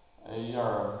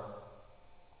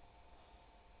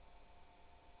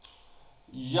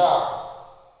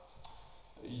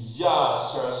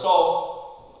 Yes, so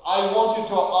I want you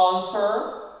to answer.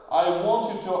 I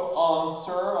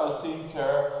think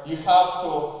you have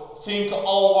to think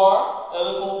over a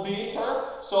little bit.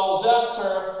 So that's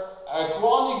a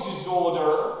chronic disorder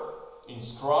in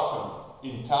scrotum,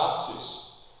 in testis.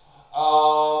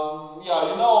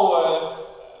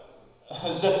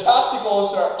 The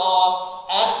testicles are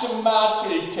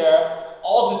asymmetric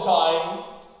all the time.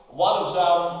 One of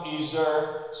them is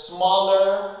smaller,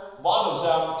 one of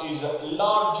them is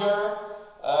larger,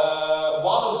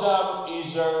 one of them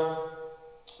is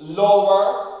lower,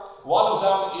 one of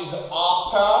them is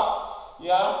upper,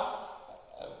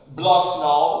 blocks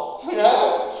now,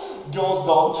 girls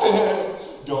don't,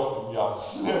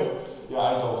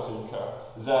 I don't think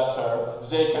that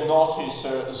they can notice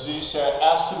this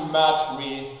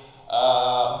asymmetry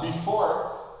before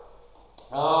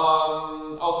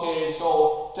Okay,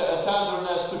 so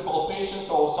tenderness to palpation,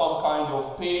 so some kind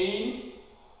of pain.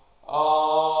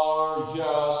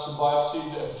 Yes, biopsy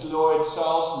epithelioid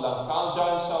cells,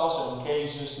 lampangine cells, and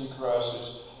cases necrosis.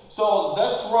 So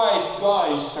that's right,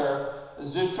 guys.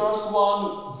 The first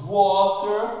one,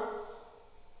 water.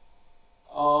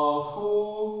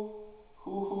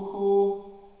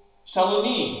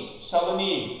 Saline.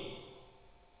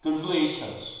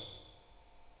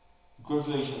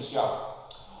 Congratulations, yeah.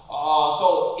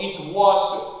 So it was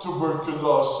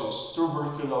tuberculosis.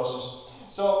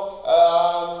 So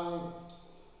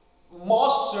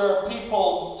most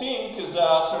people think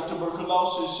that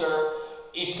tuberculosis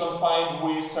is confined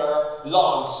with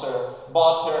lungs,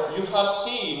 but you have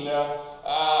seen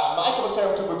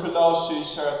mycobacterium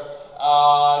tuberculosis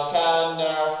can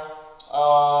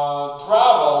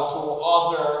travel to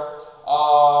other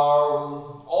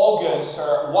organs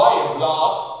via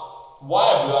blood,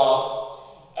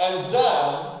 and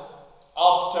then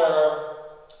after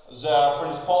the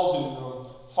predisposing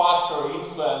factor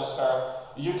influence,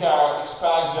 you can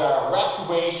expect the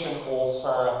reactivation of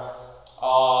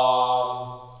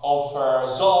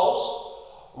those,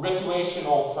 reactivation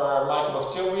of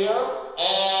mycobacteria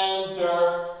and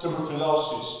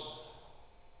tuberculosis.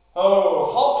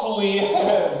 Oh, hopefully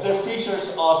the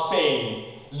features are same.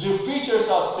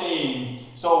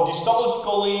 So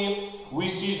histologically, we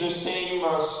see the same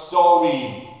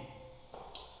story.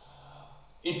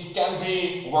 It can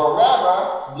be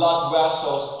wherever blood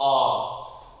vessels are.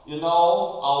 You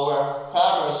know, our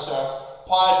famous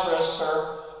poetess,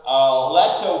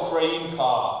 Lesa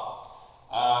Ukrainka,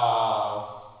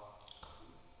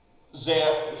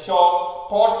 her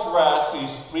portrait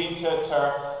is printed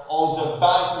on the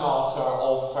banknote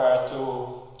of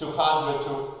 200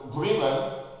 hryvnia.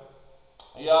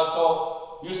 Yeah,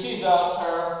 so you see that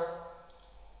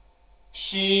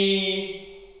she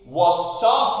was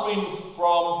suffering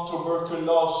from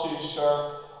tuberculosis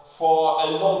for a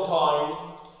long time.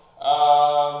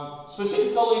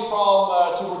 Specifically from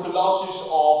tuberculosis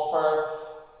of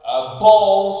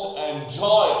bones and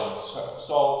joints.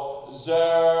 So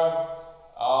their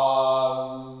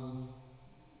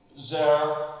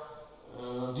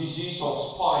disease of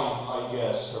spine, I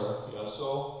guess. Yeah,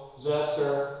 so that's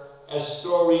a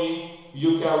story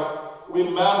you can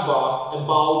remember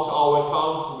about our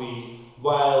country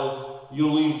while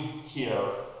you live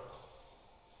here.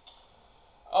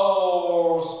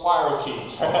 Oh,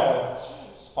 spirochete,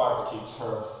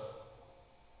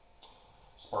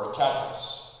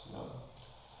 spirochetes.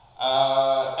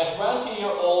 A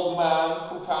 20-year-old man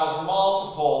who has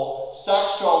multiple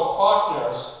sexual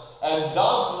partners and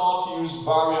does not use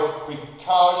barrier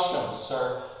precautions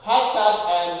has had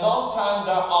a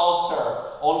non-tender ulcer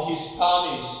on his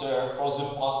penis for the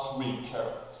past week.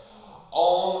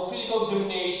 On physical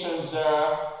examinations,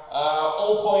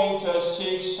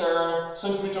 0.6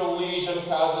 centimeter lesion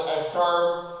has a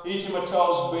firm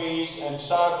erythematous base and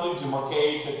sharply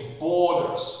demarcated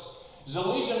borders. The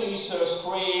lesion is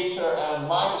scraped and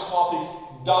microscopic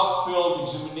dark field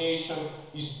examination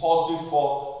is positive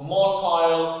for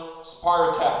motile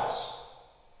spirochetes.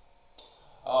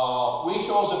 Which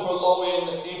of the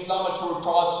following inflammatory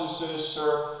processes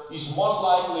is most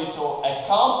likely to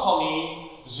accompany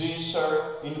this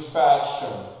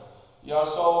infection? Yeah,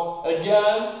 so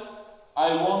again,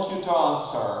 I want you to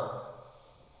answer.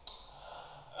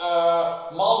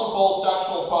 Multiple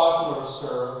sexual partners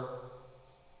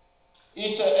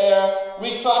is a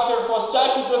risk factor for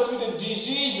sexually transmitted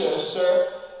diseases,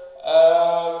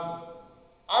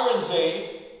 aren't they?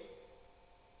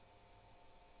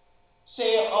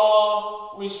 Say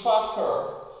risk factor.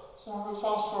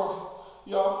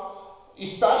 Yeah.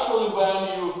 Especially when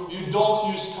you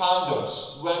don't use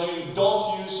condoms, when you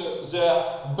don't use the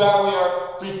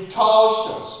barrier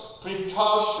precautions.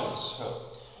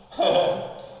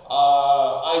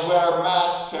 I wear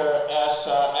mask as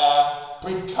a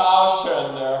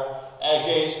precaution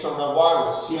against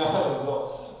coronavirus. Yeah. So,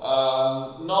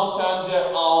 non-tender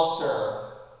ulcer.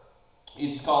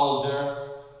 It's called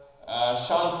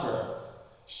chancre.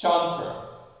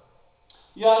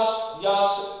 Yes,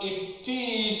 it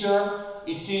is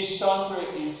chancre.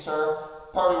 It's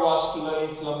perivascular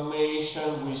inflammation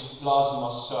with plasma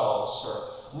cells.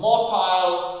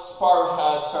 Motile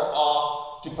spirochetes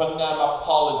are Typonema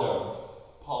pallidum.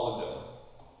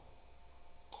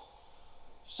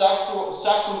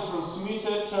 Sexually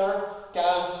transmitted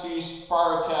can-see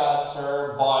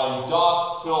spirochete by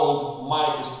dark field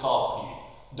microscopy.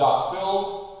 Dark field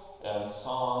and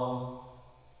some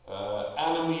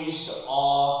enemies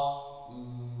are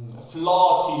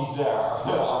floating there,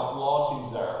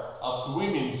 are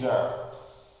swimming there.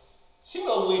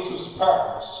 Similarly to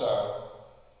sperm, sir.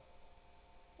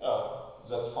 Oh,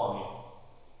 that's funny.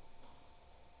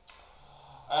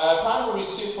 Primary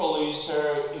syphilis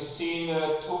is seen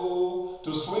 2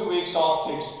 to 3 weeks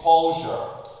after exposure,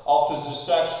 after the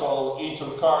sexual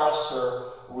intercourse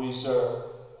with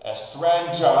a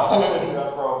stranger,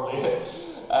 yeah, probably.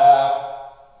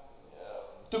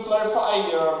 To clarify,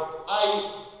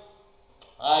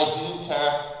 I didn't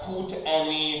put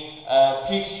any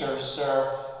pictures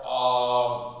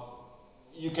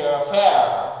you can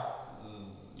refer.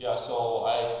 Yeah, so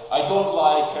I don't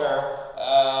like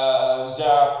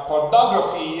the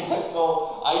pornography,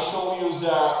 so I show you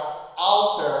the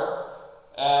ulcer,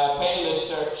 painless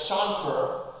chancre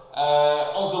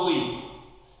on the lip.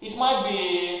 It might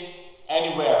be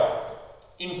anywhere,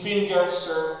 in fingers,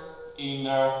 in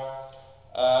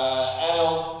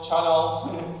anal channel,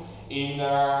 in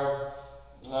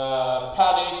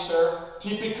penis,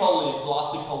 typically,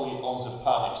 classically on the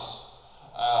penis.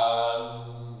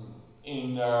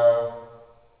 In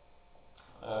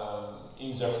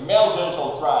the female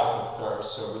genital tract, of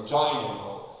course,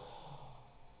 vaginal.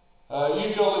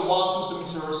 Usually 1 to 2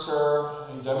 meters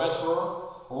in diameter,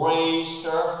 raised,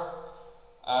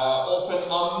 often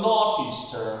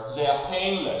unnoticed. They are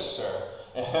painless,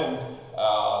 and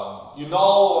you know,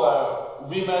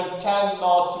 women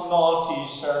cannot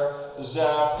notice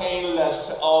the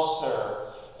painless ulcer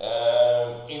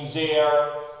in their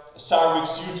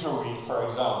cervix uteri, for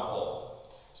example.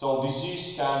 So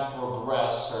disease can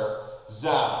progress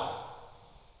then.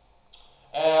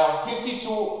 50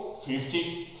 to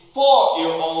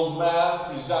 54-year-old man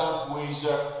presents with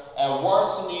a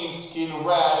worsening skin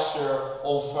rash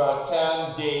of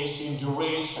 10 days in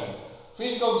duration.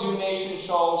 Physical examination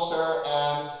shows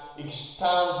an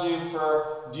extensive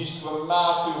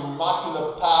dyschromatic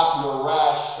maculopapular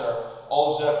rash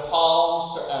of the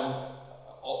palms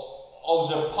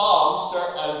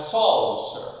and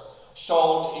soles,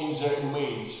 shown in the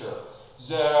image.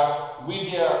 The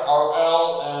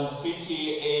VDRL and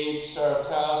 58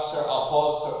 tests are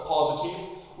positive.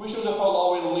 Which of the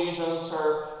following lesions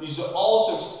is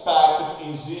also expected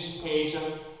in this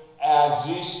patient at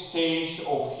this stage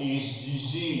of his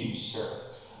disease?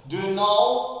 Do you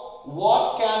know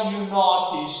what can you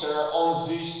notice on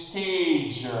this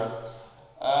stage?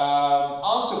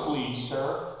 Answer please,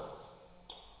 sir.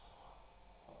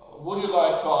 Would you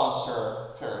like to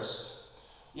answer first?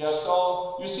 Yeah,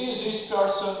 so you see this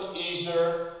person is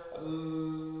a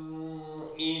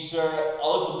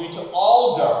little bit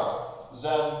older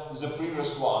than the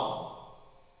previous one.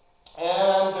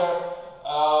 And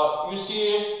you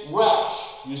see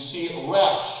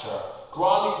rash,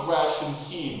 chronic rash in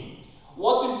him.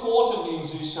 What's important in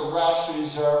this rash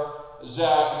is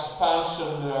the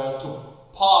expansion to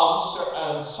palms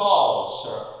and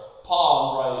soles.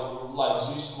 Palm, right, like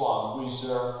this one, with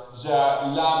the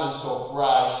laments of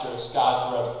rash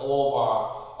scattered over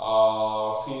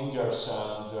fingers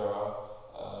and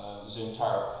the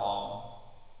entire palm.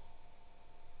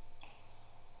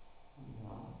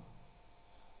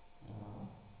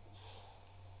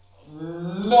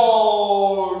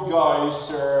 No,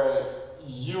 guys,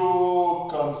 you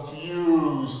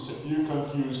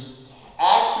confused.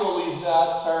 Actually,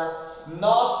 that's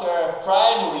not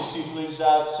primary syphilis,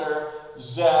 that's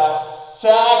the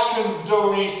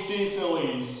secondary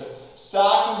syphilis.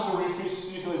 Secondary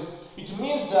syphilis. It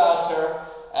means that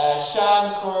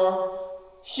chancre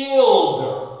healed.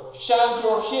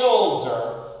 Chancre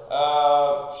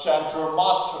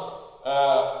must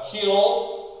heal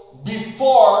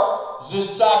before the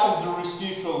secondary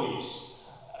syphilis.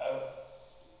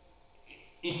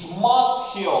 It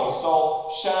must heal, so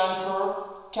chancre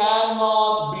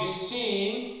cannot be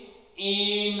seen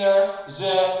at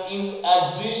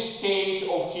this stage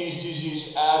of his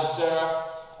disease, at the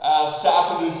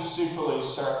secondary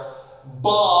syphilis,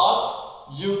 but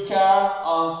you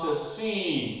can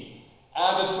see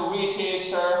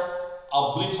endothelitis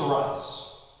obliterans,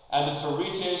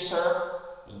 endothelitis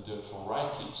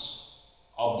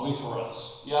obliterans.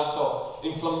 Yeah, so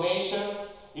inflammation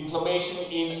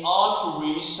in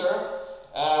arteries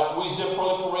with the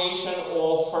proliferation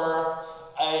of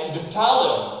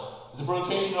endothelium. The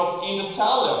proliferation of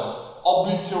endothelium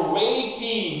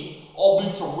obliterating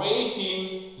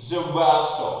the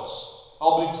vessels.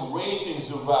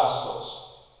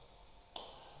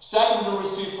 Secondary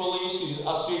syphilis is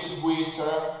associated with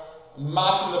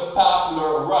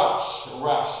maculopapular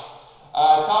rash.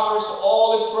 Covers all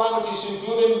extremities,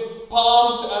 including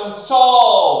palms and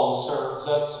soles.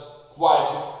 That's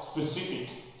quite specific.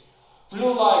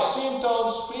 Flu-like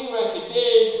symptoms: fever,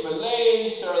 headache,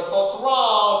 malaise, thoughts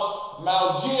around,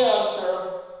 myalgia,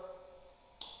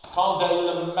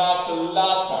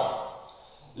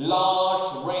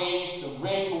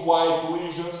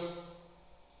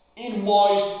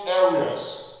 moist areas.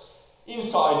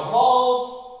 Inside mouth,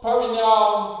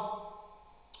 perineum,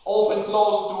 often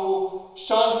close to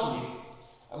chancre,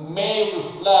 may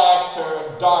reflect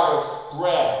direct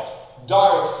spread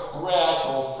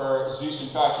of this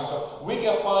infection. So we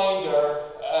can find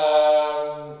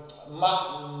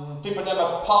Typonema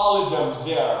pallidum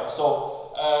there. So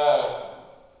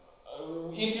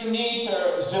if you need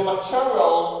the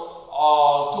material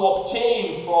to obtain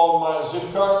from the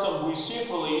person with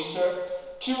syphilis,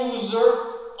 choose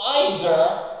either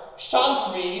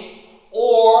chancre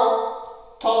or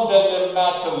condensed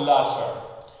matter latter.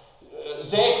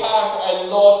 They have a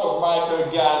lot of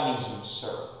microorganisms.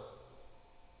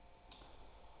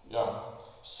 Yeah.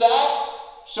 Sex,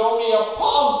 show me your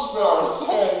palms first.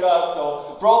 Yeah, so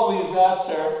probably that's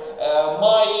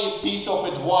my piece of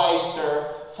advice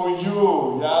for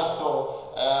you. Yeah, so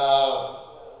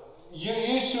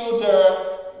you should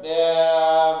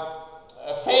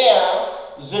fear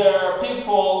the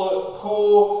people who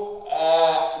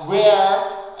wear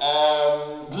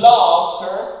gloves,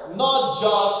 not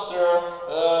just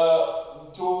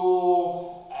to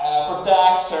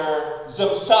protect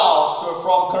themselves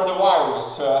from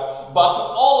coronavirus, but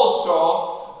also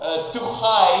to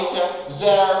hide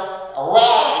their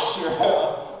rash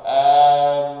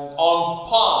on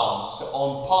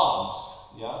palms.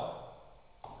 Yeah.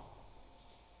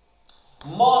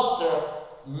 Most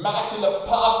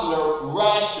maculopapular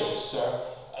rashes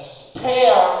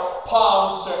spare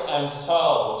palms and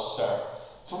soles.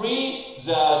 3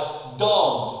 that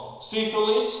don't.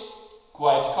 Syphilis,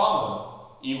 quite common,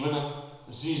 even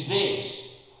these days.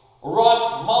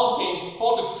 Rock mountain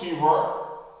spotted fever,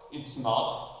 it's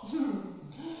not.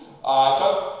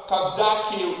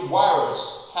 Coxsackie virus,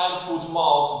 hand, foot,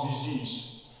 mouth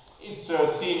disease. It's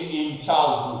seen in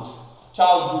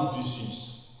childhood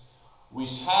disease, with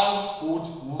hand, foot,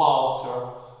 mouth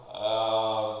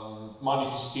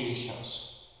manifestations.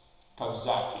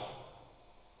 Coxsackie.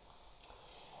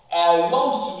 A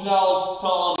longitudinal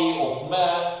study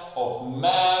of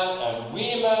men and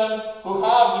women who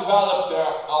have developed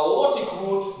aortic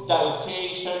root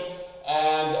dilatation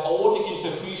and aortic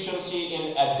insufficiency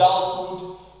in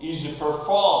adulthood is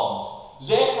performed.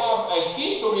 They have a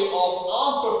history of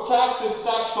unprotected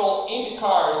sexual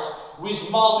intercourse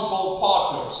with multiple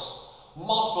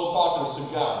partners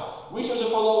again. Which of the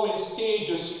following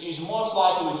stages is most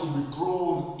likely to be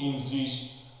proven in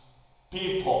these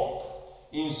people?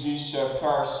 In these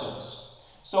persons.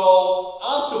 So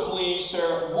answer please,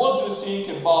 what do you think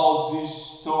about this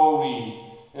story?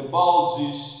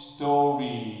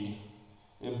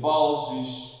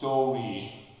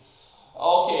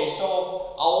 Okay, so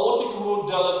aortic root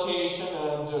dilation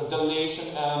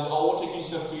and aortic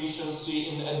insufficiency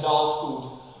in adulthood.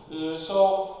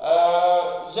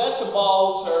 That's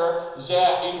about the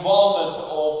involvement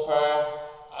of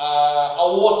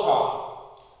aorta.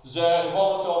 The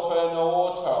involvement of an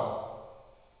aorta,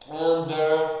 and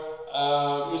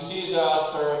you see that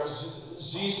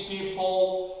these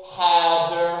people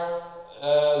had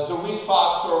the risk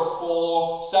factor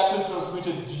for sexually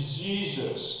transmitted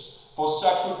diseases.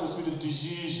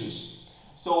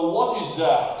 So what is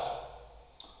that?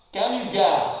 Can you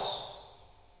guess?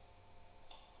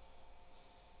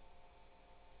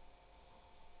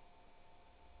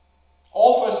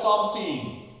 Offer something,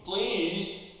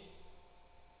 please.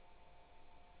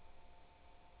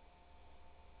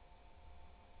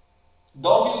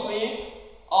 Don't you sleep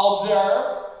out there?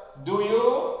 Do you?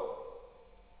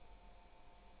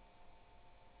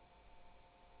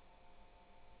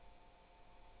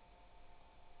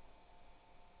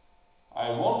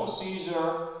 I want to see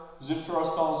the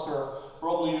first answer.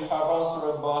 Probably you have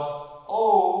answered, but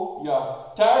oh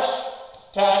yeah,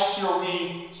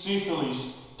 tertiary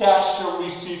syphilis. Tertiary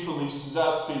syphilis.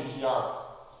 That's it. Yeah.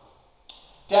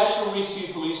 Tertiary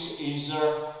syphilis is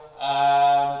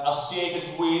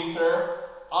associated with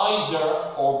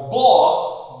either or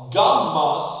both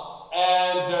gammas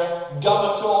and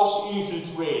gammatose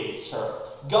infiltrates.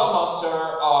 Gammas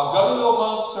are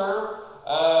granulomas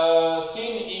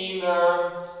seen in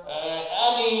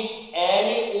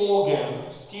any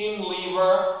organ, skin,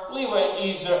 liver. Liver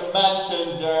is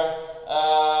mentioned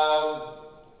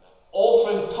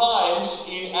oftentimes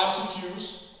in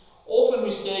MCQs. Often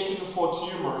mistaken for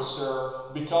tumors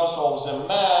because of the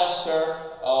mass,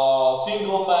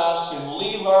 single mass in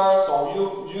liver, so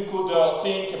you could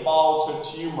think about a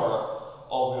tumor,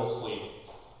 obviously.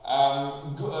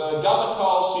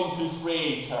 Gammatose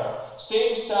infiltrator,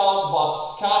 same cells but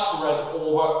scattered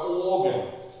over organ.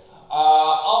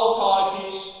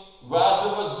 Aortitis,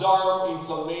 vasovasorum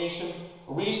inflammation,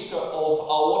 risk of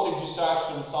aortic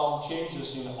dissection, some changes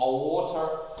in aorta,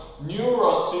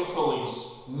 neurosyphilis,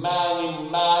 many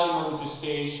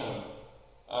manifestations.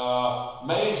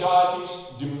 Meningitis,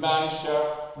 dementia,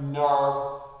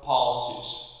 nerve pulses.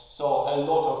 So a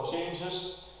lot of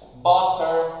changes,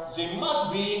 but they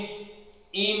must be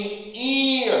in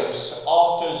years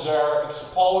after their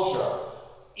exposure.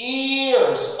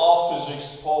 Years after the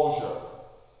exposure.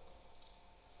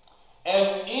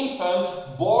 An infant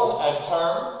born at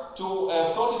term to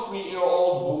a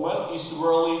 33-year-old woman is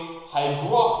rarely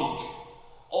hydropic.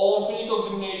 On clinical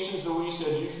examinations, there is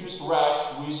a diffuse rash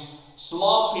with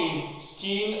sloughing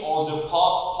skin on the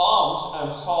palms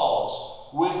and soles.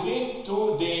 Within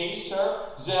 2 days,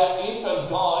 the infant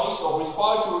dies of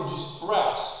respiratory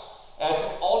distress. At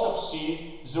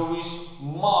autopsy, there is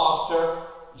marked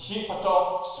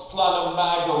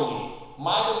hepatosplenomegaly.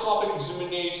 Microscopic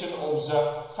examination of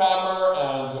the femur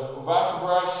and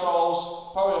vertebra shows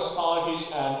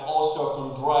parasitis and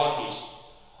osteochondritis.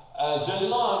 The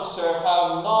lungs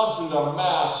have nodular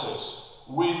masses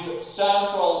with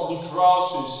central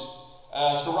necrosis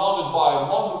surrounded by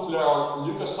mononuclear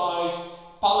leukocytes,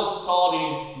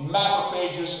 palissading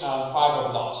macrophages and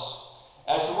fibroblasts.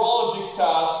 A serologic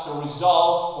test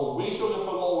result for which of the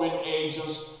following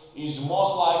agents is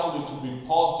most likely to be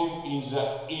positive in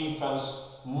the infant's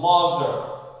mother.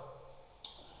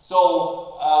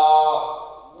 So,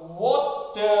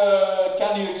 what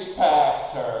can you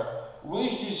expect?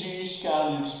 Which disease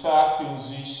can you expect in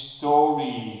this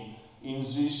story? In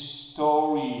this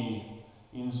story?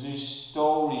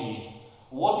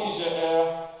 What is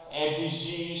a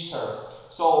disease?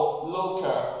 So look,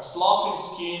 sloughing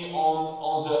skin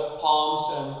on the palms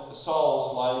and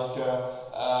soles, like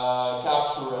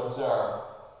captured there.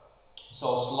 So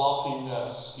sloughing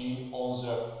skin on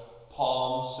the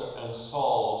palms and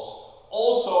soles.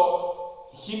 Also,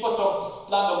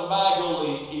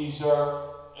 hepatosplenomegaly is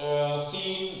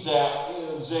seen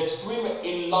the extreme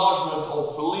enlargement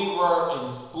of liver and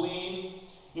spleen,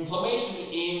 inflammation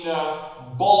in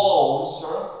bones,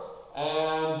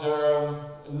 and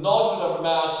nodular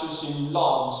masses in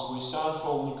lungs with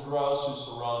central necrosis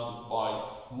surrounded by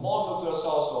mononuclear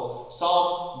cells, so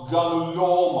some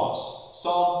granulomas.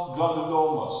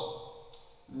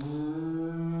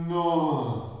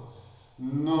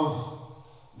 No.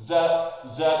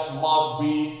 That must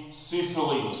be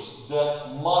syphilis.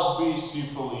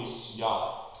 Yeah.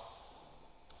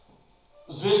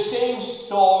 The same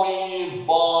story,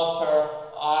 but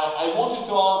I wanted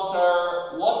to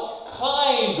answer what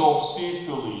kind of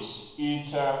syphilis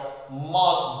it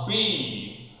must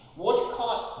be. What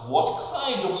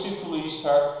kind of syphilis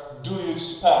do you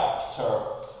expect?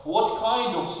 What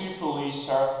kind of syphilis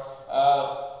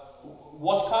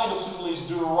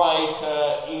do you write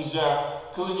in the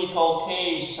clinical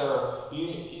case,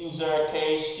 in the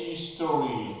case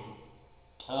history?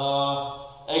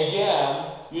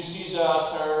 Again, you see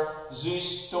that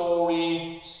this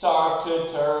story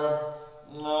started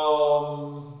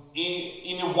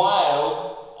in a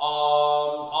while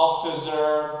after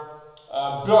their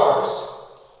birth.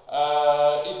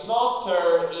 It's not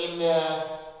in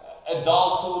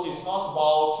adulthood, it's not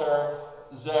about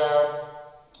their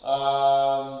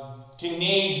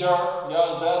teenager,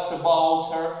 yeah, that's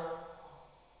about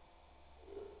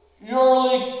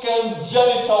early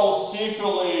congenital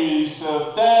syphilis.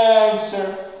 Thanks,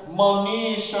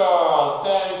 Manisha.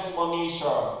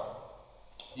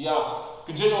 Yeah,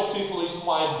 congenital syphilis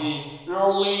might be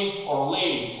early or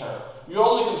later.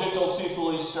 Early congenital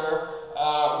syphilis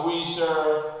with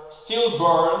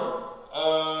stillborn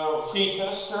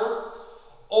fetus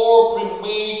or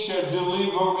premature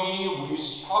delivery with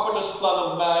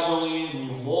hepatosplenomegaly,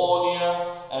 pneumonia,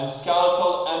 and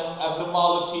skeletal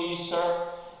abnormalities.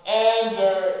 And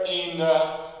in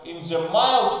the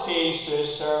mild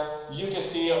cases, you can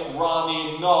see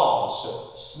runny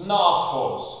nose,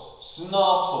 snuffles.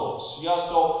 Yeah,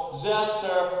 so that's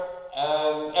a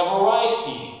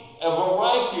variety of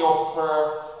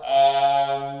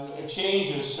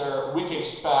changes we can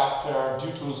expect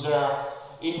due to their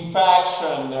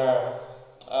infection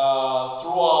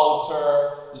throughout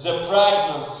the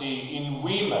pregnancy in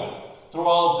women.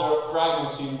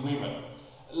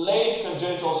 Late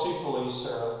congenital syphilis,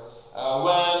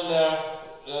 when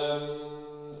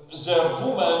the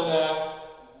woman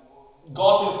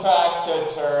got infected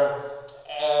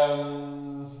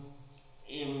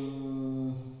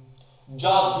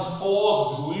just before the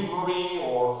delivery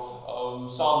or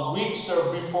some weeks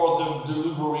before the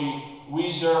delivery,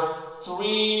 with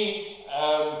three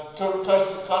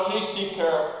characteristic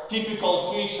typical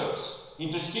features: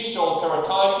 interstitial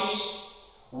keratitis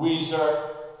with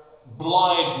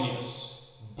blindness,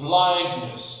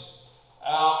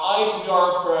 eye to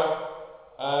nerve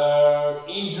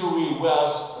injury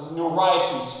was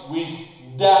neuritis with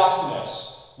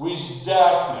deafness,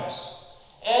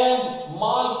 and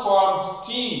malformed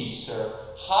teeth,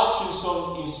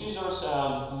 Hutchinson incisors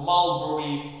and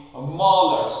Mulberry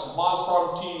molars,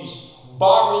 malformed teeth,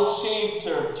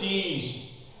 barrel-shaped teeth.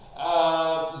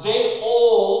 They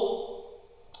all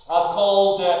are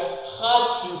called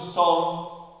Hutchinson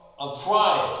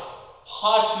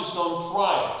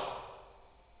triad.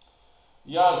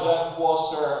 Yeah, that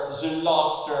was the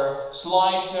last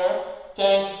slide.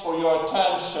 Thanks for your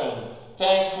attention.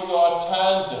 Thanks for your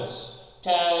attendance.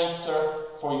 Thanks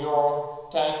for your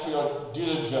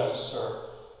diligence.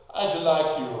 I'd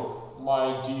like you,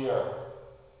 my dear.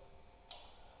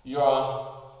 You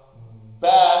are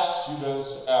best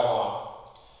students ever.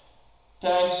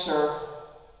 Thanks,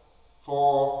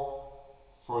 for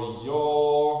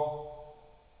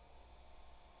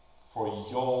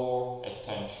your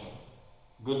attention.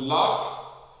 Good luck.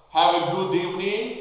 Have a good evening.